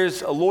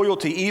 There's a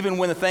loyalty even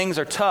when the things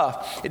are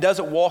tough. It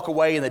doesn't walk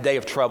away in the day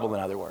of trouble,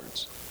 in other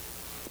words.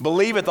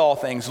 Believeth all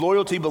things.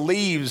 Loyalty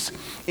believes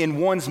in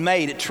one's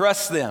mate. It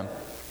trusts them.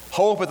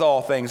 Hopeth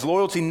all things.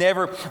 Loyalty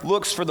never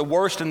looks for the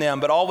worst in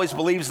them, but always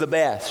believes the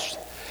best.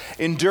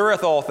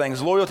 Endureth all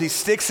things. Loyalty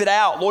sticks it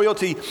out.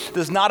 Loyalty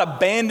does not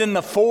abandon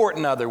the fort,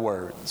 in other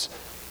words.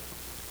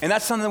 And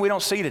that's something that we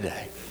don't see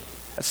today.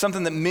 That's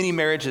something that many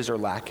marriages are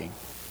lacking.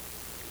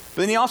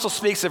 But then he also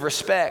speaks of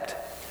respect.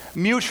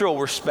 Mutual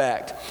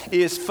respect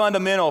is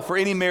fundamental for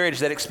any marriage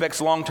that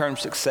expects long-term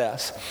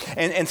success.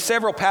 And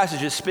several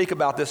passages speak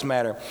about this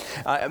matter.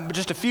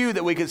 Just a few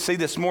that we could see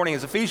this morning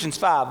is Ephesians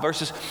 5,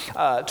 verses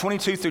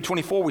 22 through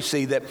 24. We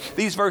see that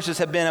these verses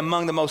have been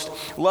among the most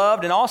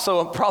loved and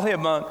also probably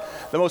among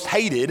the most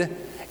hated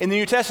in the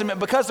New Testament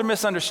because they're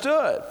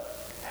misunderstood.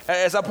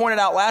 As I pointed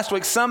out last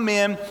week, some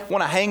men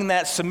want to hang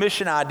that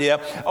submission idea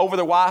over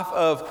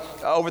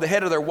the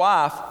head of their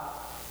wife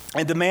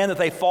and demand that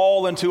they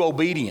fall into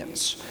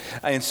obedience.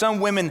 And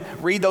some women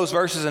read those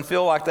verses and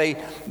feel like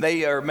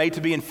they are made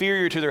to be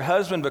inferior to their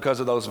husband because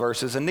of those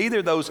verses. And neither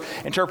of those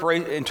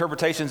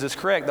interpretations is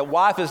correct. The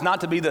wife is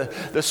not to be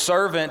the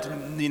servant,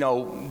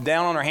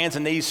 down on her hands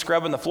and knees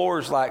scrubbing the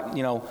floors like,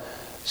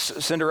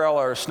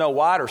 Cinderella or Snow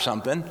White or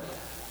something.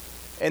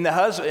 And the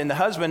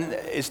husband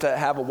is to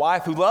have a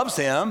wife who loves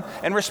him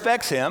and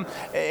respects him.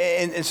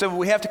 And so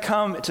we have to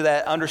come to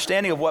that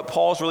understanding of what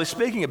Paul's really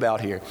speaking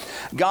about here.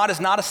 God is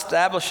not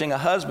establishing a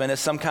husband as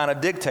some kind of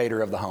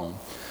dictator of the home,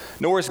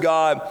 nor is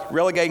God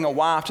relegating a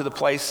wife to the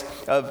place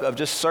of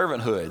just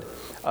servanthood,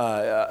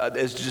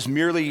 as just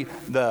merely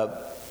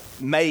the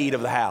maid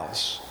of the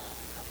house.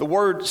 The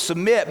word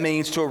submit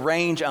means to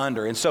arrange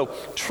under. And so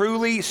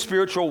truly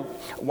spiritual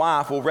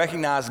wife will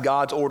recognize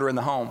God's order in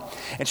the home.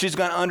 And she's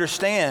going to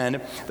understand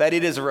that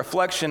it is a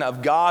reflection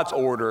of God's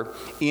order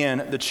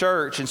in the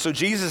church. And so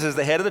Jesus is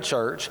the head of the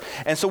church.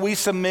 And so we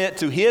submit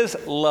to his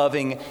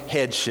loving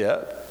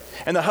headship.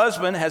 And the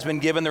husband has been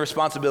given the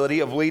responsibility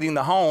of leading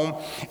the home.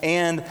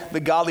 And the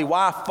godly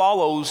wife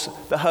follows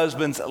the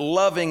husband's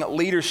loving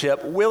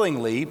leadership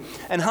willingly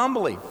and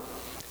humbly.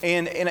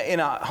 And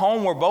in a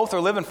home where both are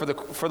living for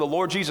the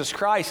Lord Jesus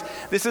Christ,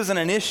 this isn't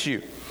an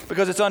issue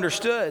because it's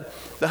understood.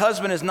 The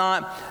husband is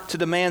not to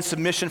demand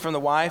submission from the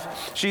wife.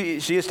 She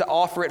is to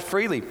offer it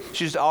freely.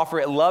 She's to offer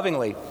it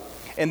lovingly.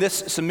 And this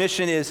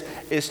submission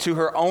is to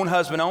her own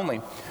husband only.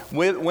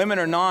 Women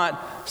are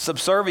not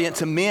subservient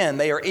to men.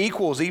 They are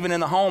equals even in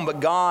the home, but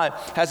God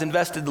has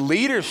invested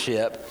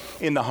leadership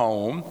in the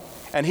home,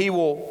 and he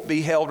will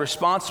be held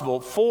responsible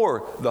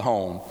for the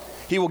home.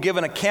 He will give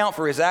an account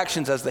for his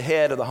actions as the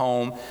head of the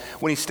home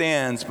when he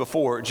stands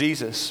before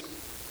Jesus.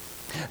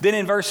 Then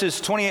in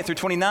verses 28 through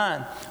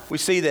 29, we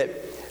see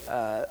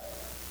that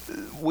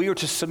we are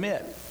to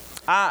submit.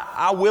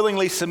 I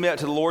willingly submit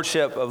to the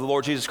lordship of the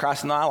Lord Jesus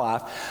Christ in my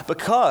life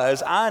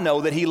because I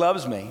know that he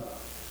loves me.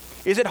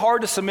 Is it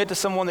hard to submit to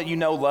someone that you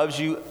know loves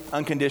you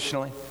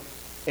unconditionally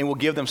and will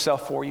give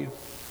themselves for you?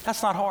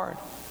 That's not hard.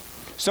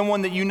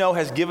 Someone that you know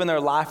has given their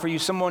life for you,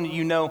 someone that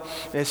you know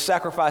has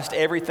sacrificed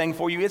everything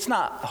for you, it's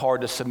not hard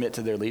to submit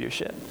to their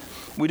leadership.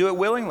 We do it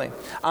willingly.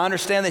 I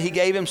understand that he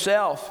gave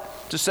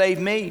himself to save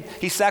me.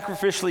 He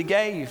sacrificially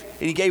gave,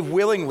 and he gave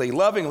willingly,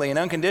 lovingly, and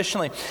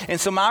unconditionally.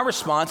 And so my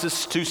response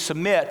is to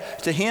submit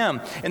to him.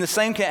 And the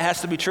same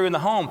has to be true in the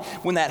home.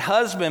 When that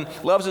husband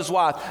loves his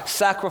wife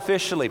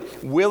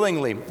sacrificially,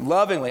 willingly,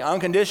 lovingly,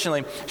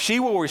 unconditionally, she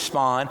will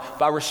respond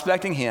by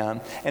respecting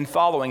him and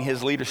following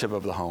his leadership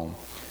of the home.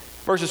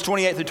 Verses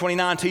 28 through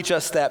 29 teach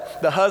us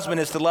that the husband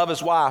is to love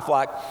his wife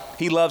like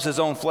he loves his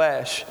own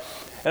flesh.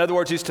 In other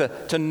words, he's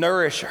to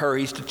nourish her.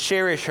 He's to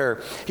cherish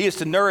her. He is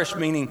to nourish,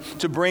 meaning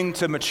to bring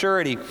to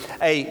maturity.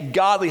 A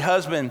godly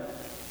husband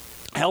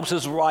helps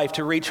his wife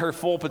to reach her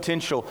full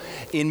potential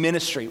in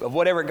ministry of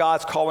whatever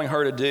God's calling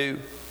her to do.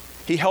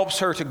 He helps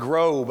her to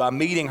grow by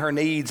meeting her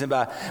needs and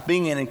by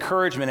being an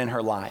encouragement in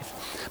her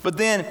life. But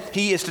then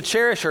he is to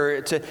cherish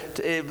her.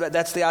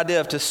 That's the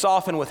idea of to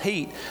soften with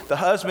heat. The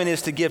husband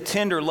is to give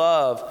tender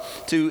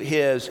love to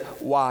his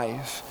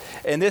wife.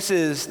 And this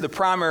is the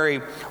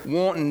primary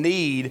want and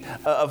need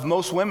of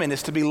most women,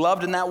 is to be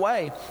loved in that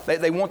way.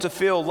 They want to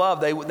feel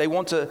loved. They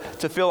want to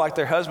feel like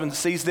their husband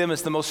sees them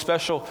as the most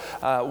special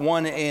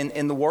one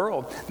in the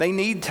world. They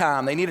need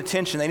time. They need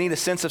attention. They need a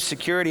sense of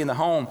security in the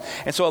home.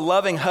 And so a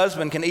loving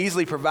husband can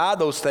easily provide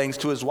those things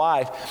to his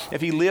wife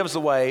if he lives the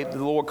way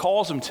the Lord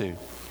calls him to.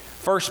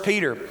 1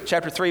 Peter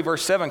chapter 3,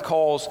 verse 7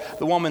 calls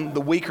the woman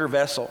the weaker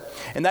vessel.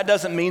 And that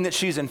doesn't mean that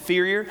she's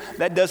inferior.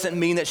 That doesn't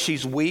mean that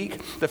she's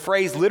weak. The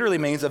phrase literally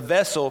means a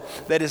vessel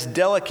that is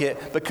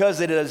delicate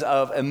because it is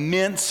of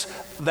immense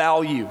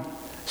value.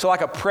 So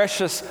like a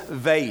precious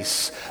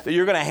vase that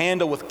you're going to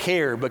handle with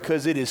care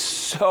because it is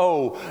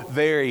so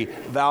very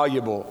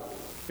valuable.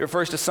 It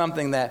refers to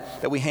something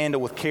that we handle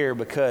with care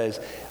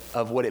because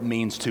of what it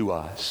means to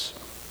us.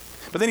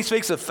 But then he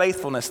speaks of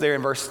faithfulness there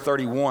in verse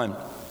 31.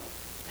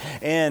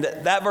 And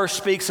that verse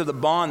speaks of the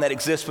bond that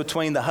exists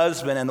between the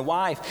husband and the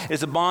wife.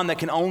 It's a bond that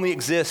can only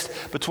exist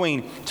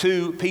between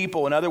two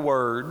people. In other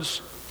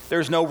words,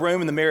 there's no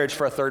room in the marriage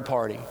for a third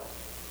party.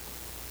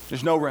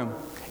 There's no room.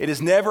 It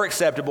is never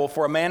acceptable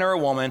for a man or a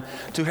woman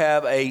to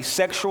have a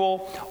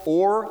sexual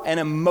or an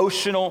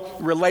emotional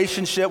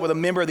relationship with a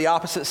member of the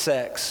opposite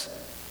sex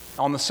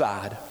on the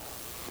side.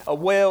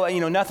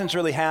 Nothing's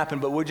really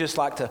happened, but we'd just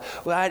like to,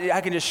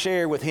 I can just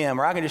share with him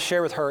or I can just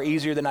share with her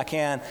easier than I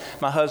can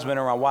my husband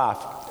or my wife.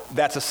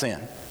 That's a sin.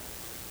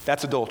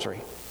 That's adultery.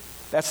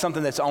 That's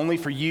something that's only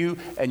for you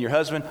and your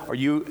husband or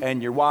you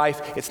and your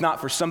wife. It's not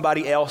for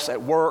somebody else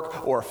at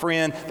work or a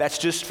friend. That's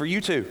just for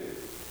you two.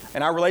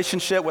 And our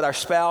relationship with our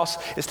spouse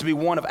is to be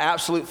one of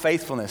absolute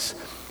faithfulness,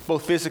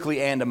 both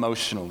physically and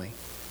emotionally.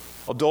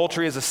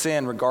 Adultery is a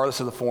sin regardless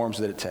of the forms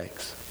that it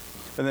takes.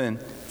 And then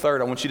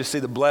third, I want you to see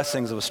the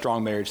blessings of a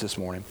strong marriage this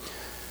morning.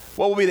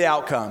 What will be the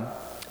outcome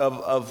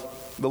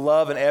of the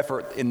love and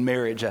effort in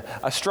marriage?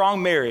 A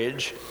strong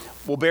marriage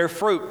will bear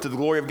fruit to the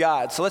glory of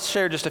God. So let's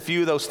share just a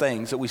few of those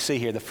things that we see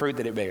here, the fruit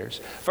that it bears.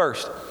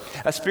 First,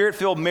 a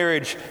spirit-filled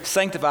marriage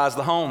sanctifies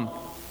the home.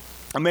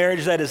 A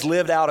marriage that is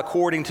lived out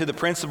according to the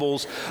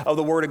principles of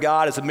the Word of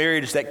God is a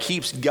marriage that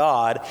keeps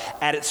God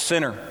at its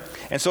center.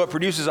 And so it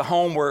produces a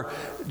home where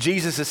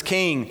Jesus is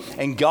king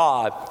and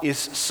God is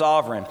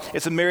sovereign.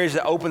 It's a marriage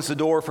that opens the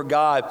door for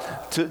God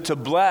to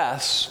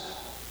bless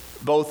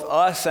both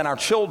us and our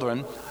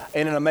children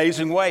in an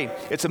amazing way.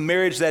 It's a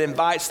marriage that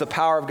invites the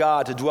power of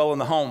God to dwell in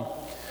the home.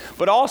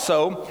 But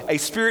also, a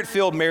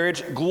spirit-filled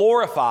marriage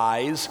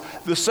glorifies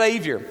the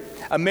Savior.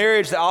 A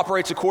marriage that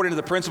operates according to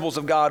the principles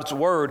of God's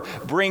Word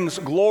brings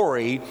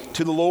glory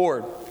to the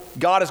Lord.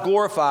 God is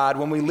glorified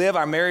when we live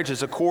our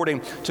marriages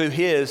according to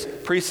His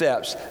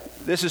precepts.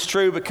 This is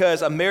true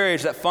because a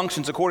marriage that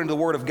functions according to the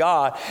Word of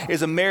God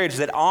is a marriage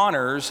that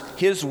honors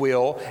His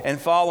will,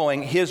 and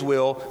following His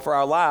will for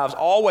our lives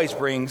always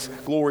brings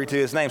glory to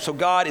His name. So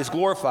God is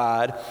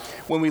glorified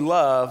when we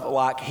love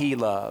like He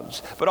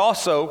loves. But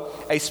also,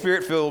 a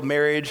spirit-filled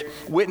marriage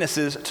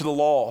witnesses to the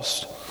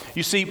lost.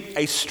 You see,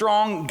 a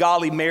strong,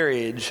 godly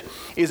marriage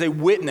is a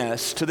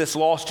witness to this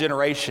lost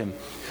generation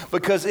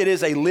because it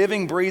is a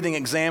living, breathing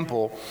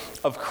example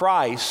of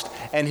Christ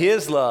and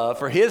His love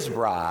for His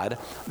bride,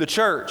 the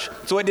church.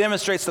 So it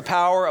demonstrates the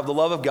power of the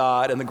love of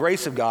God and the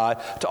grace of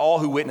God to all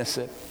who witness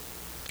it.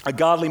 A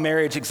godly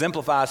marriage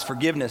exemplifies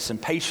forgiveness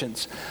and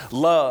patience,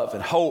 love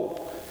and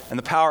hope, and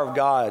the power of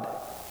God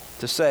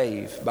to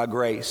save by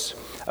grace.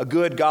 A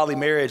good, godly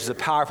marriage is a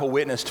powerful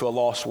witness to a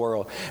lost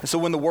world. And so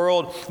when the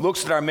world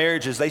looks at our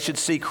marriages, they should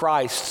see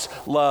Christ's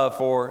love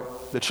for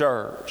the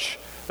church.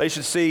 They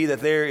should see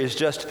that there is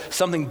just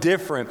something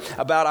different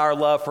about our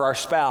love for our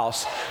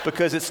spouse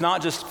because it's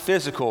not just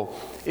physical,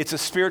 it's a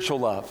spiritual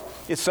love.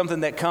 It's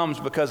something that comes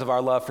because of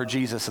our love for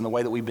Jesus and the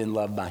way that we've been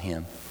loved by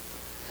Him.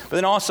 But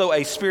then also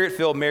a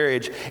spirit-filled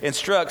marriage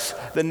instructs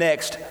the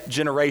next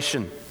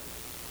generation.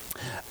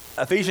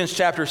 Ephesians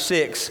chapter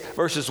 6,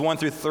 verses 1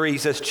 through 3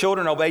 says,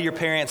 "Children, obey your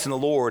parents in the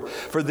Lord,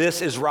 for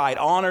this is right.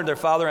 Honor their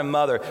father and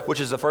mother,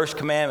 which is the first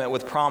commandment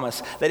with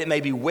promise, that it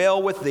may be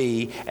well with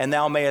thee, and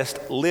thou mayest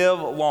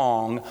live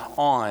long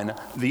on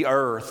the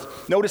earth."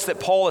 Notice that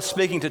Paul is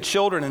speaking to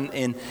children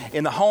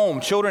in the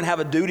home. Children have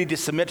a duty to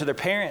submit to their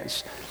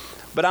parents.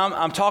 But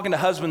I'm talking to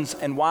husbands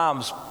and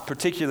wives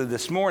particularly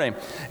this morning,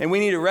 and we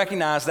need to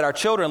recognize that our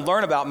children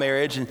learn about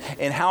marriage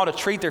and how to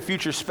treat their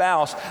future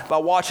spouse by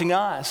watching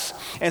us.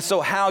 And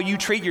so how you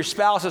treat your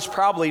spouse is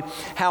probably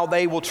how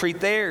they will treat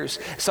theirs.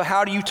 So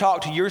how do you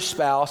talk to your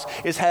spouse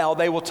is how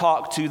they will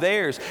talk to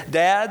theirs.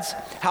 Dads,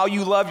 how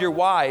you love your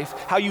wife,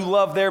 how you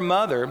love their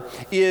mother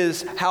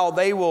is how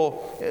they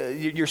will,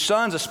 your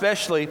sons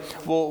especially,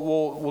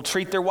 will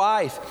treat their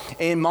wife.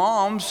 And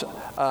moms,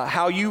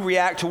 how you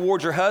react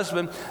towards your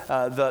husband,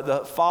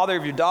 the father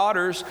of your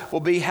daughters will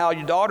be how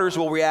your daughters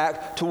will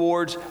react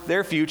towards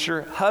their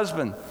future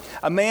husband.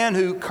 A man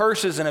who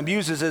curses and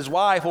abuses his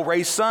wife will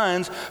raise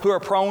sons who are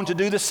prone to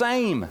do the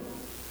same.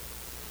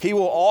 He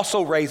will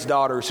also raise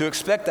daughters who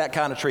expect that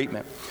kind of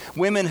treatment.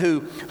 Women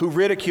who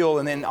ridicule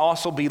and then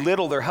also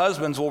belittle their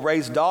husbands will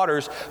raise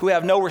daughters who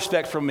have no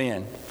respect for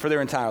men for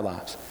their entire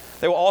lives.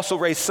 They will also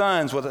raise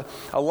sons with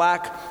a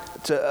lack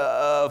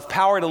of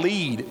power to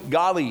lead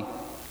godly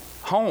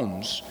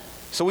homes.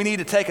 So we need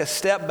to take a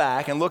step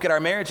back and look at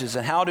our marriages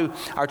and how do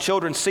our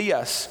children see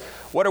us?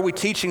 What are we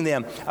teaching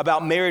them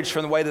about marriage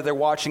from the way that they're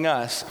watching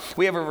us?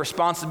 We have a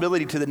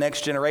responsibility to the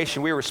next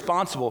generation. We are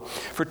responsible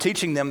for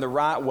teaching them the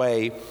right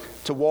way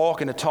to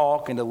walk and to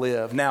talk and to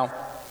live. Now,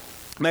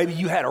 maybe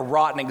you had a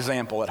rotten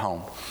example at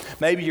home.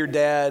 Maybe your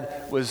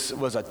dad was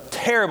a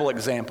terrible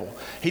example.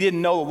 He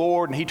didn't know the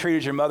Lord and he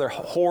treated your mother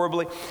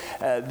horribly.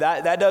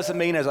 That doesn't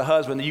mean as a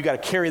husband that you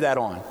got to carry that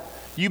on.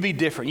 You be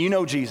different. You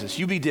know Jesus.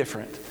 You be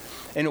different.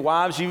 And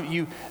wives,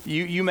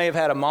 you may have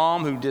had a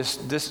mom who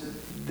just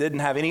didn't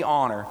have any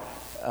honor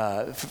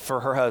for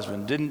her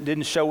husband,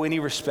 didn't show any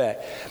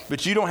respect.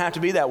 But you don't have to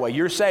be that way.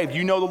 You're saved.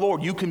 You know the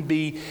Lord. You can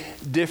be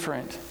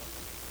different.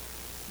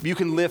 You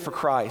can live for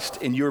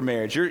Christ in your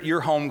marriage.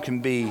 Your home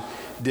can be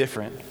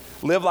different.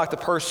 Live like the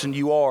person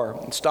you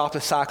are and stop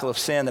the cycle of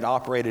sin that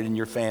operated in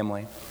your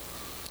family.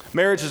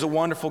 Marriage is a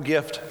wonderful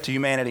gift to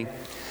humanity.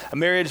 A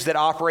marriage that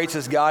operates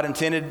as God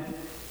intended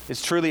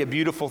is truly a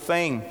beautiful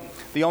thing.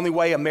 The only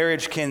way a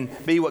marriage can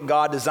be what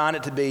God designed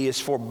it to be is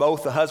for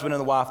both the husband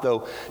and the wife,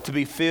 though, to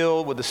be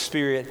filled with the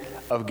Spirit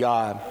of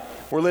God.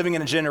 We're living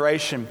in a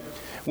generation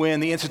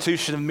when the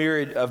institution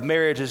of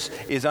marriage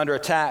is under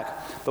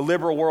attack. The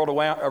liberal world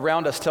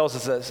around us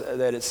tells us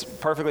that it's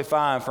perfectly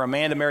fine for a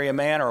man to marry a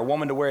man or a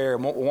woman to marry a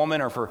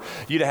woman or for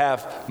you to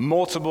have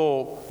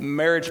multiple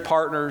marriage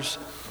partners.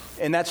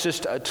 And that's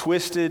just a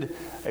twisted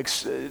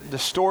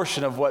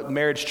distortion of what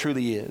marriage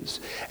truly is.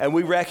 And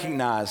we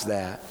recognize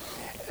that.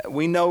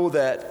 We know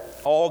that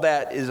all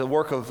that is a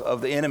work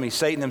of the enemy,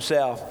 Satan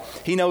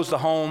himself. He knows the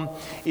home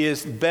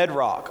is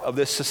bedrock of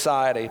this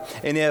society.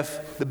 And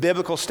if the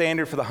biblical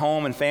standard for the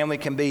home and family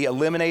can be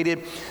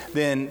eliminated,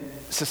 then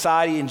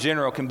society in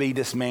general can be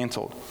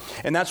dismantled.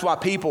 And that's why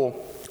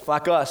people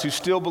like us who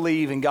still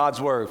believe in God's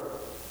word,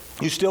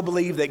 who still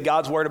believe that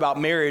God's word about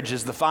marriage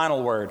is the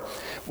final word,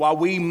 why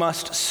we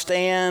must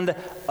stand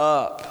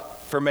up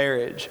for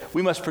marriage.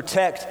 We must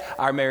protect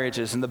our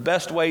marriages. And the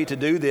best way to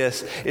do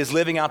this is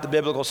living out the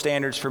biblical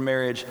standards for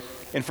marriage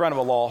in front of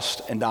a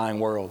lost and dying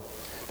world.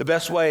 The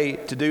best way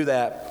to do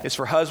that is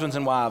for husbands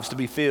and wives to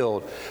be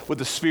filled with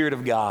the Spirit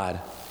of God.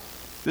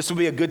 This will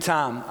be a good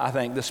time, I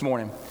think, this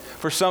morning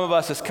for some of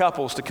us as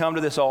couples to come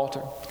to this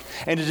altar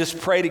and to just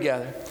pray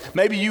together.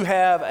 Maybe you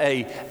have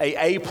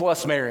a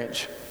plus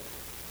marriage.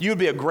 You would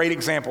be a great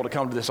example to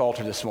come to this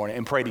altar this morning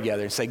and pray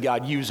together and say,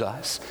 God, use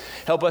us.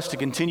 Help us to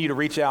continue to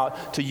reach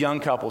out to young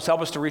couples.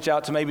 Help us to reach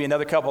out to maybe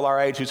another couple our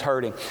age who's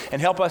hurting.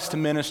 And help us to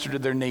minister to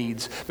their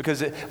needs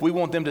because we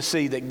want them to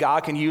see that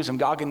God can use them.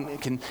 God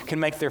can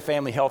make their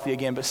family healthy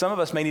again. But some of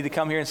us may need to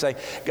come here and say,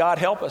 God,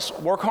 help us.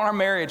 Work on our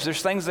marriage.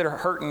 There's things that are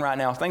hurting right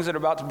now, things that are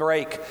about to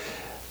break.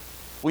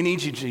 We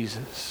need you,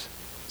 Jesus.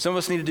 Some of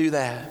us need to do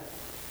that.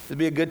 It'd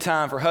be a good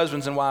time for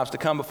husbands and wives to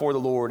come before the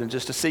Lord and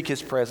just to seek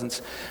his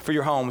presence for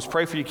your homes.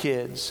 Pray for your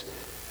kids.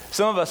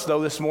 Some of us, though,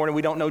 this morning,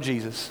 we don't know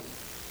Jesus.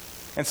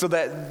 And so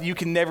that you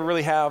can never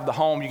really have the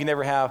home, you can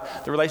never have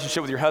the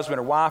relationship with your husband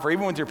or wife or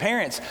even with your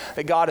parents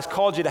that God has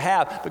called you to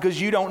have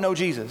because you don't know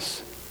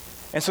Jesus.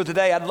 And so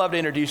today, I'd love to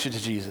introduce you to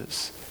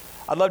Jesus.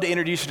 I'd love to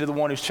introduce you to the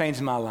one who's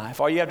changed my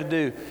life. All you have to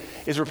do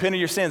is repent of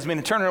your sins,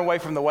 meaning turn away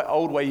from the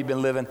old way you've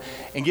been living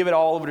and give it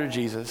all over to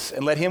Jesus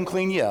and let him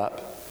clean you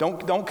up.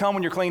 Don't come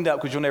when you're cleaned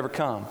up because you'll never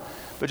come.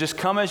 But just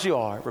come as you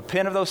are,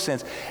 repent of those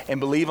sins,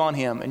 and believe on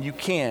him, and you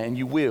can and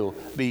you will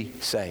be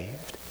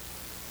saved.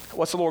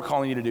 What's the Lord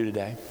calling you to do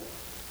today?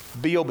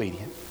 Be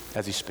obedient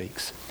as he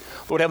speaks.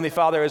 Lord Heavenly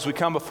Father, as we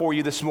come before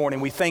you this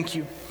morning, we thank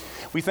you.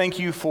 We thank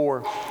you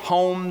for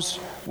homes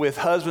with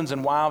husbands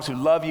and wives who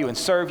love you and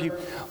serve you.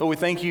 Lord, we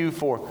thank you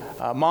for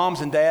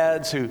moms and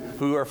dads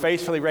who are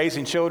faithfully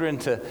raising children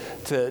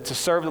to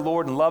serve the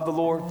Lord and love the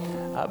Lord.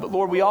 But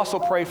Lord, we also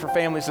pray for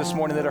families this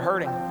morning that are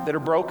hurting, that are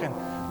broken,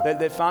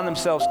 that find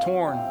themselves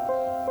torn.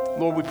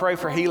 Lord, we pray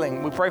for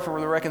healing. We pray for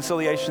the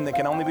reconciliation that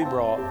can only be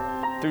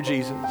brought through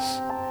Jesus.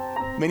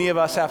 Many of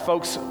us have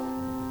folks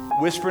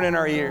whispering in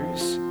our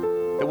ears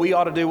that we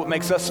ought to do what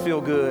makes us feel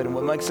good and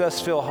what makes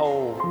us feel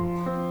whole.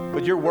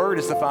 But your word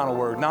is the final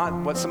word, not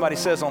what somebody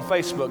says on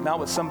Facebook, not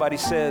what somebody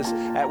says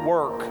at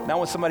work, not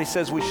what somebody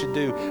says we should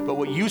do, but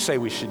what you say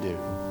we should do.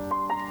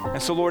 And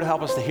so, Lord,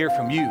 help us to hear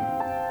from you,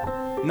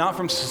 not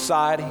from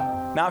society,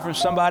 not from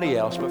somebody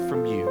else, but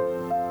from you.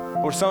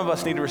 Lord, some of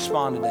us need to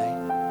respond today.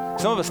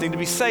 Some of us need to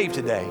be saved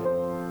today.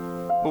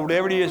 But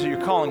whatever it is that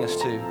you're calling us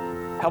to,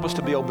 help us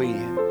to be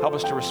obedient. Help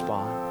us to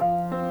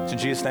respond. It's in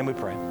Jesus' name we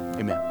pray.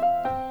 Amen.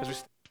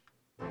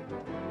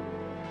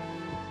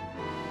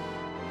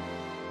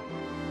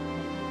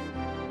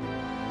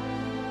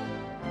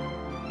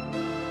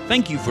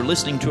 Thank you for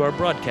listening to our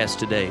broadcast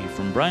today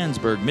from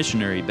Bryansburg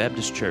Missionary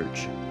Baptist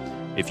Church.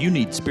 If you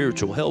need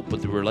spiritual help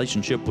with the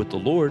relationship with the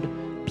Lord,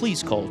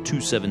 please call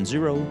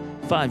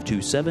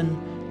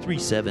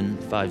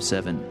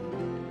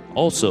 270-527-3757.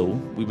 Also,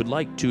 we would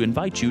like to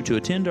invite you to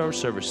attend our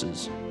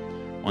services.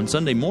 On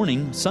Sunday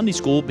morning, Sunday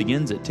school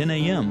begins at 10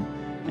 a.m.,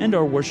 and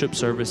our worship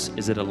service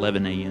is at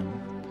 11 a.m.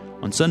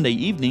 On Sunday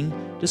evening,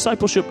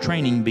 discipleship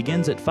training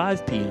begins at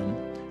 5 p.m.,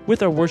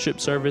 with our worship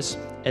service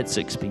at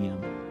 6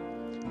 p.m.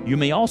 You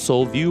may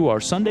also view our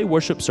Sunday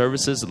worship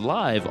services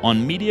live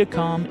on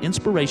Mediacom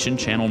Inspiration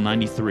Channel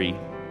 93.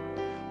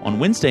 On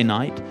Wednesday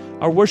night,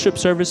 our worship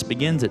service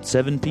begins at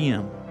 7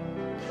 p.m.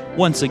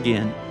 Once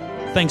again,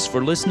 thanks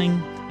for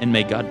listening, and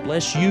may God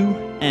bless you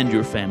and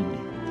your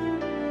family.